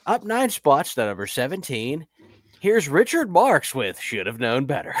this week. Up 9 spots to number 17. Here's Richard Marks with Should Have Known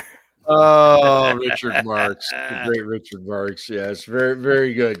Better. Oh, Richard Marks. The great Richard Marks. Yes, very,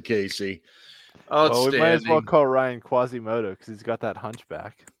 very good, Casey. Well, we might as well call Ryan Quasimodo because he's got that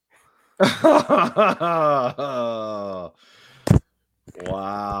hunchback.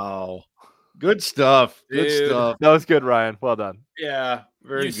 Wow. Good stuff. Good Dude. stuff. That was good, Ryan. Well done. Yeah,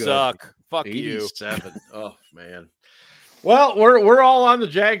 very You good. suck. Fuck 87. Oh, man. Well, we're all on the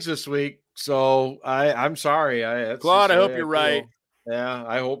Jags this week, so I'm sorry. Claude, I hope you're right. Yeah,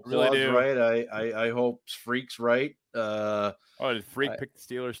 I hope Really Claude's right. I hope Freak's right. Did Freak pick the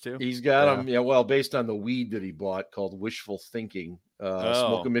Steelers too? He's got them. Yeah, well, based on the weed that he bought called Wishful Thinking.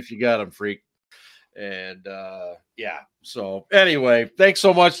 Smoke them if you got them, Freak. And yeah, so anyway, thanks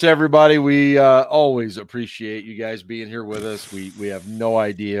so much to everybody. We always appreciate you guys being here with us. We have no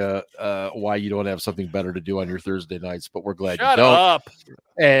idea why you don't have something better to do on your Thursday nights, but we're glad you don't. Up.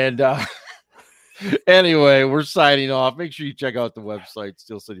 And anyway, we're signing off. Make sure you check out the website,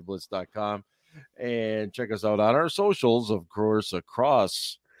 steelcityblitz.com, and check us out on our socials, of course,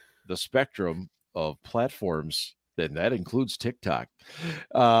 across the spectrum of platforms. And that includes TikTok.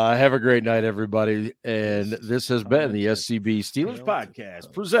 Have a great night, everybody. And this has been the SCB Steelers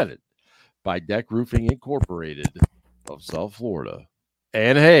Podcast, presented by DEK Roofing Incorporated of South Florida.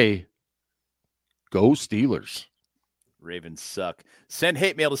 And hey, go Steelers. Ravens suck. Send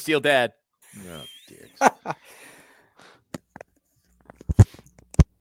hate mail to Steel Dad. Oh, dicks.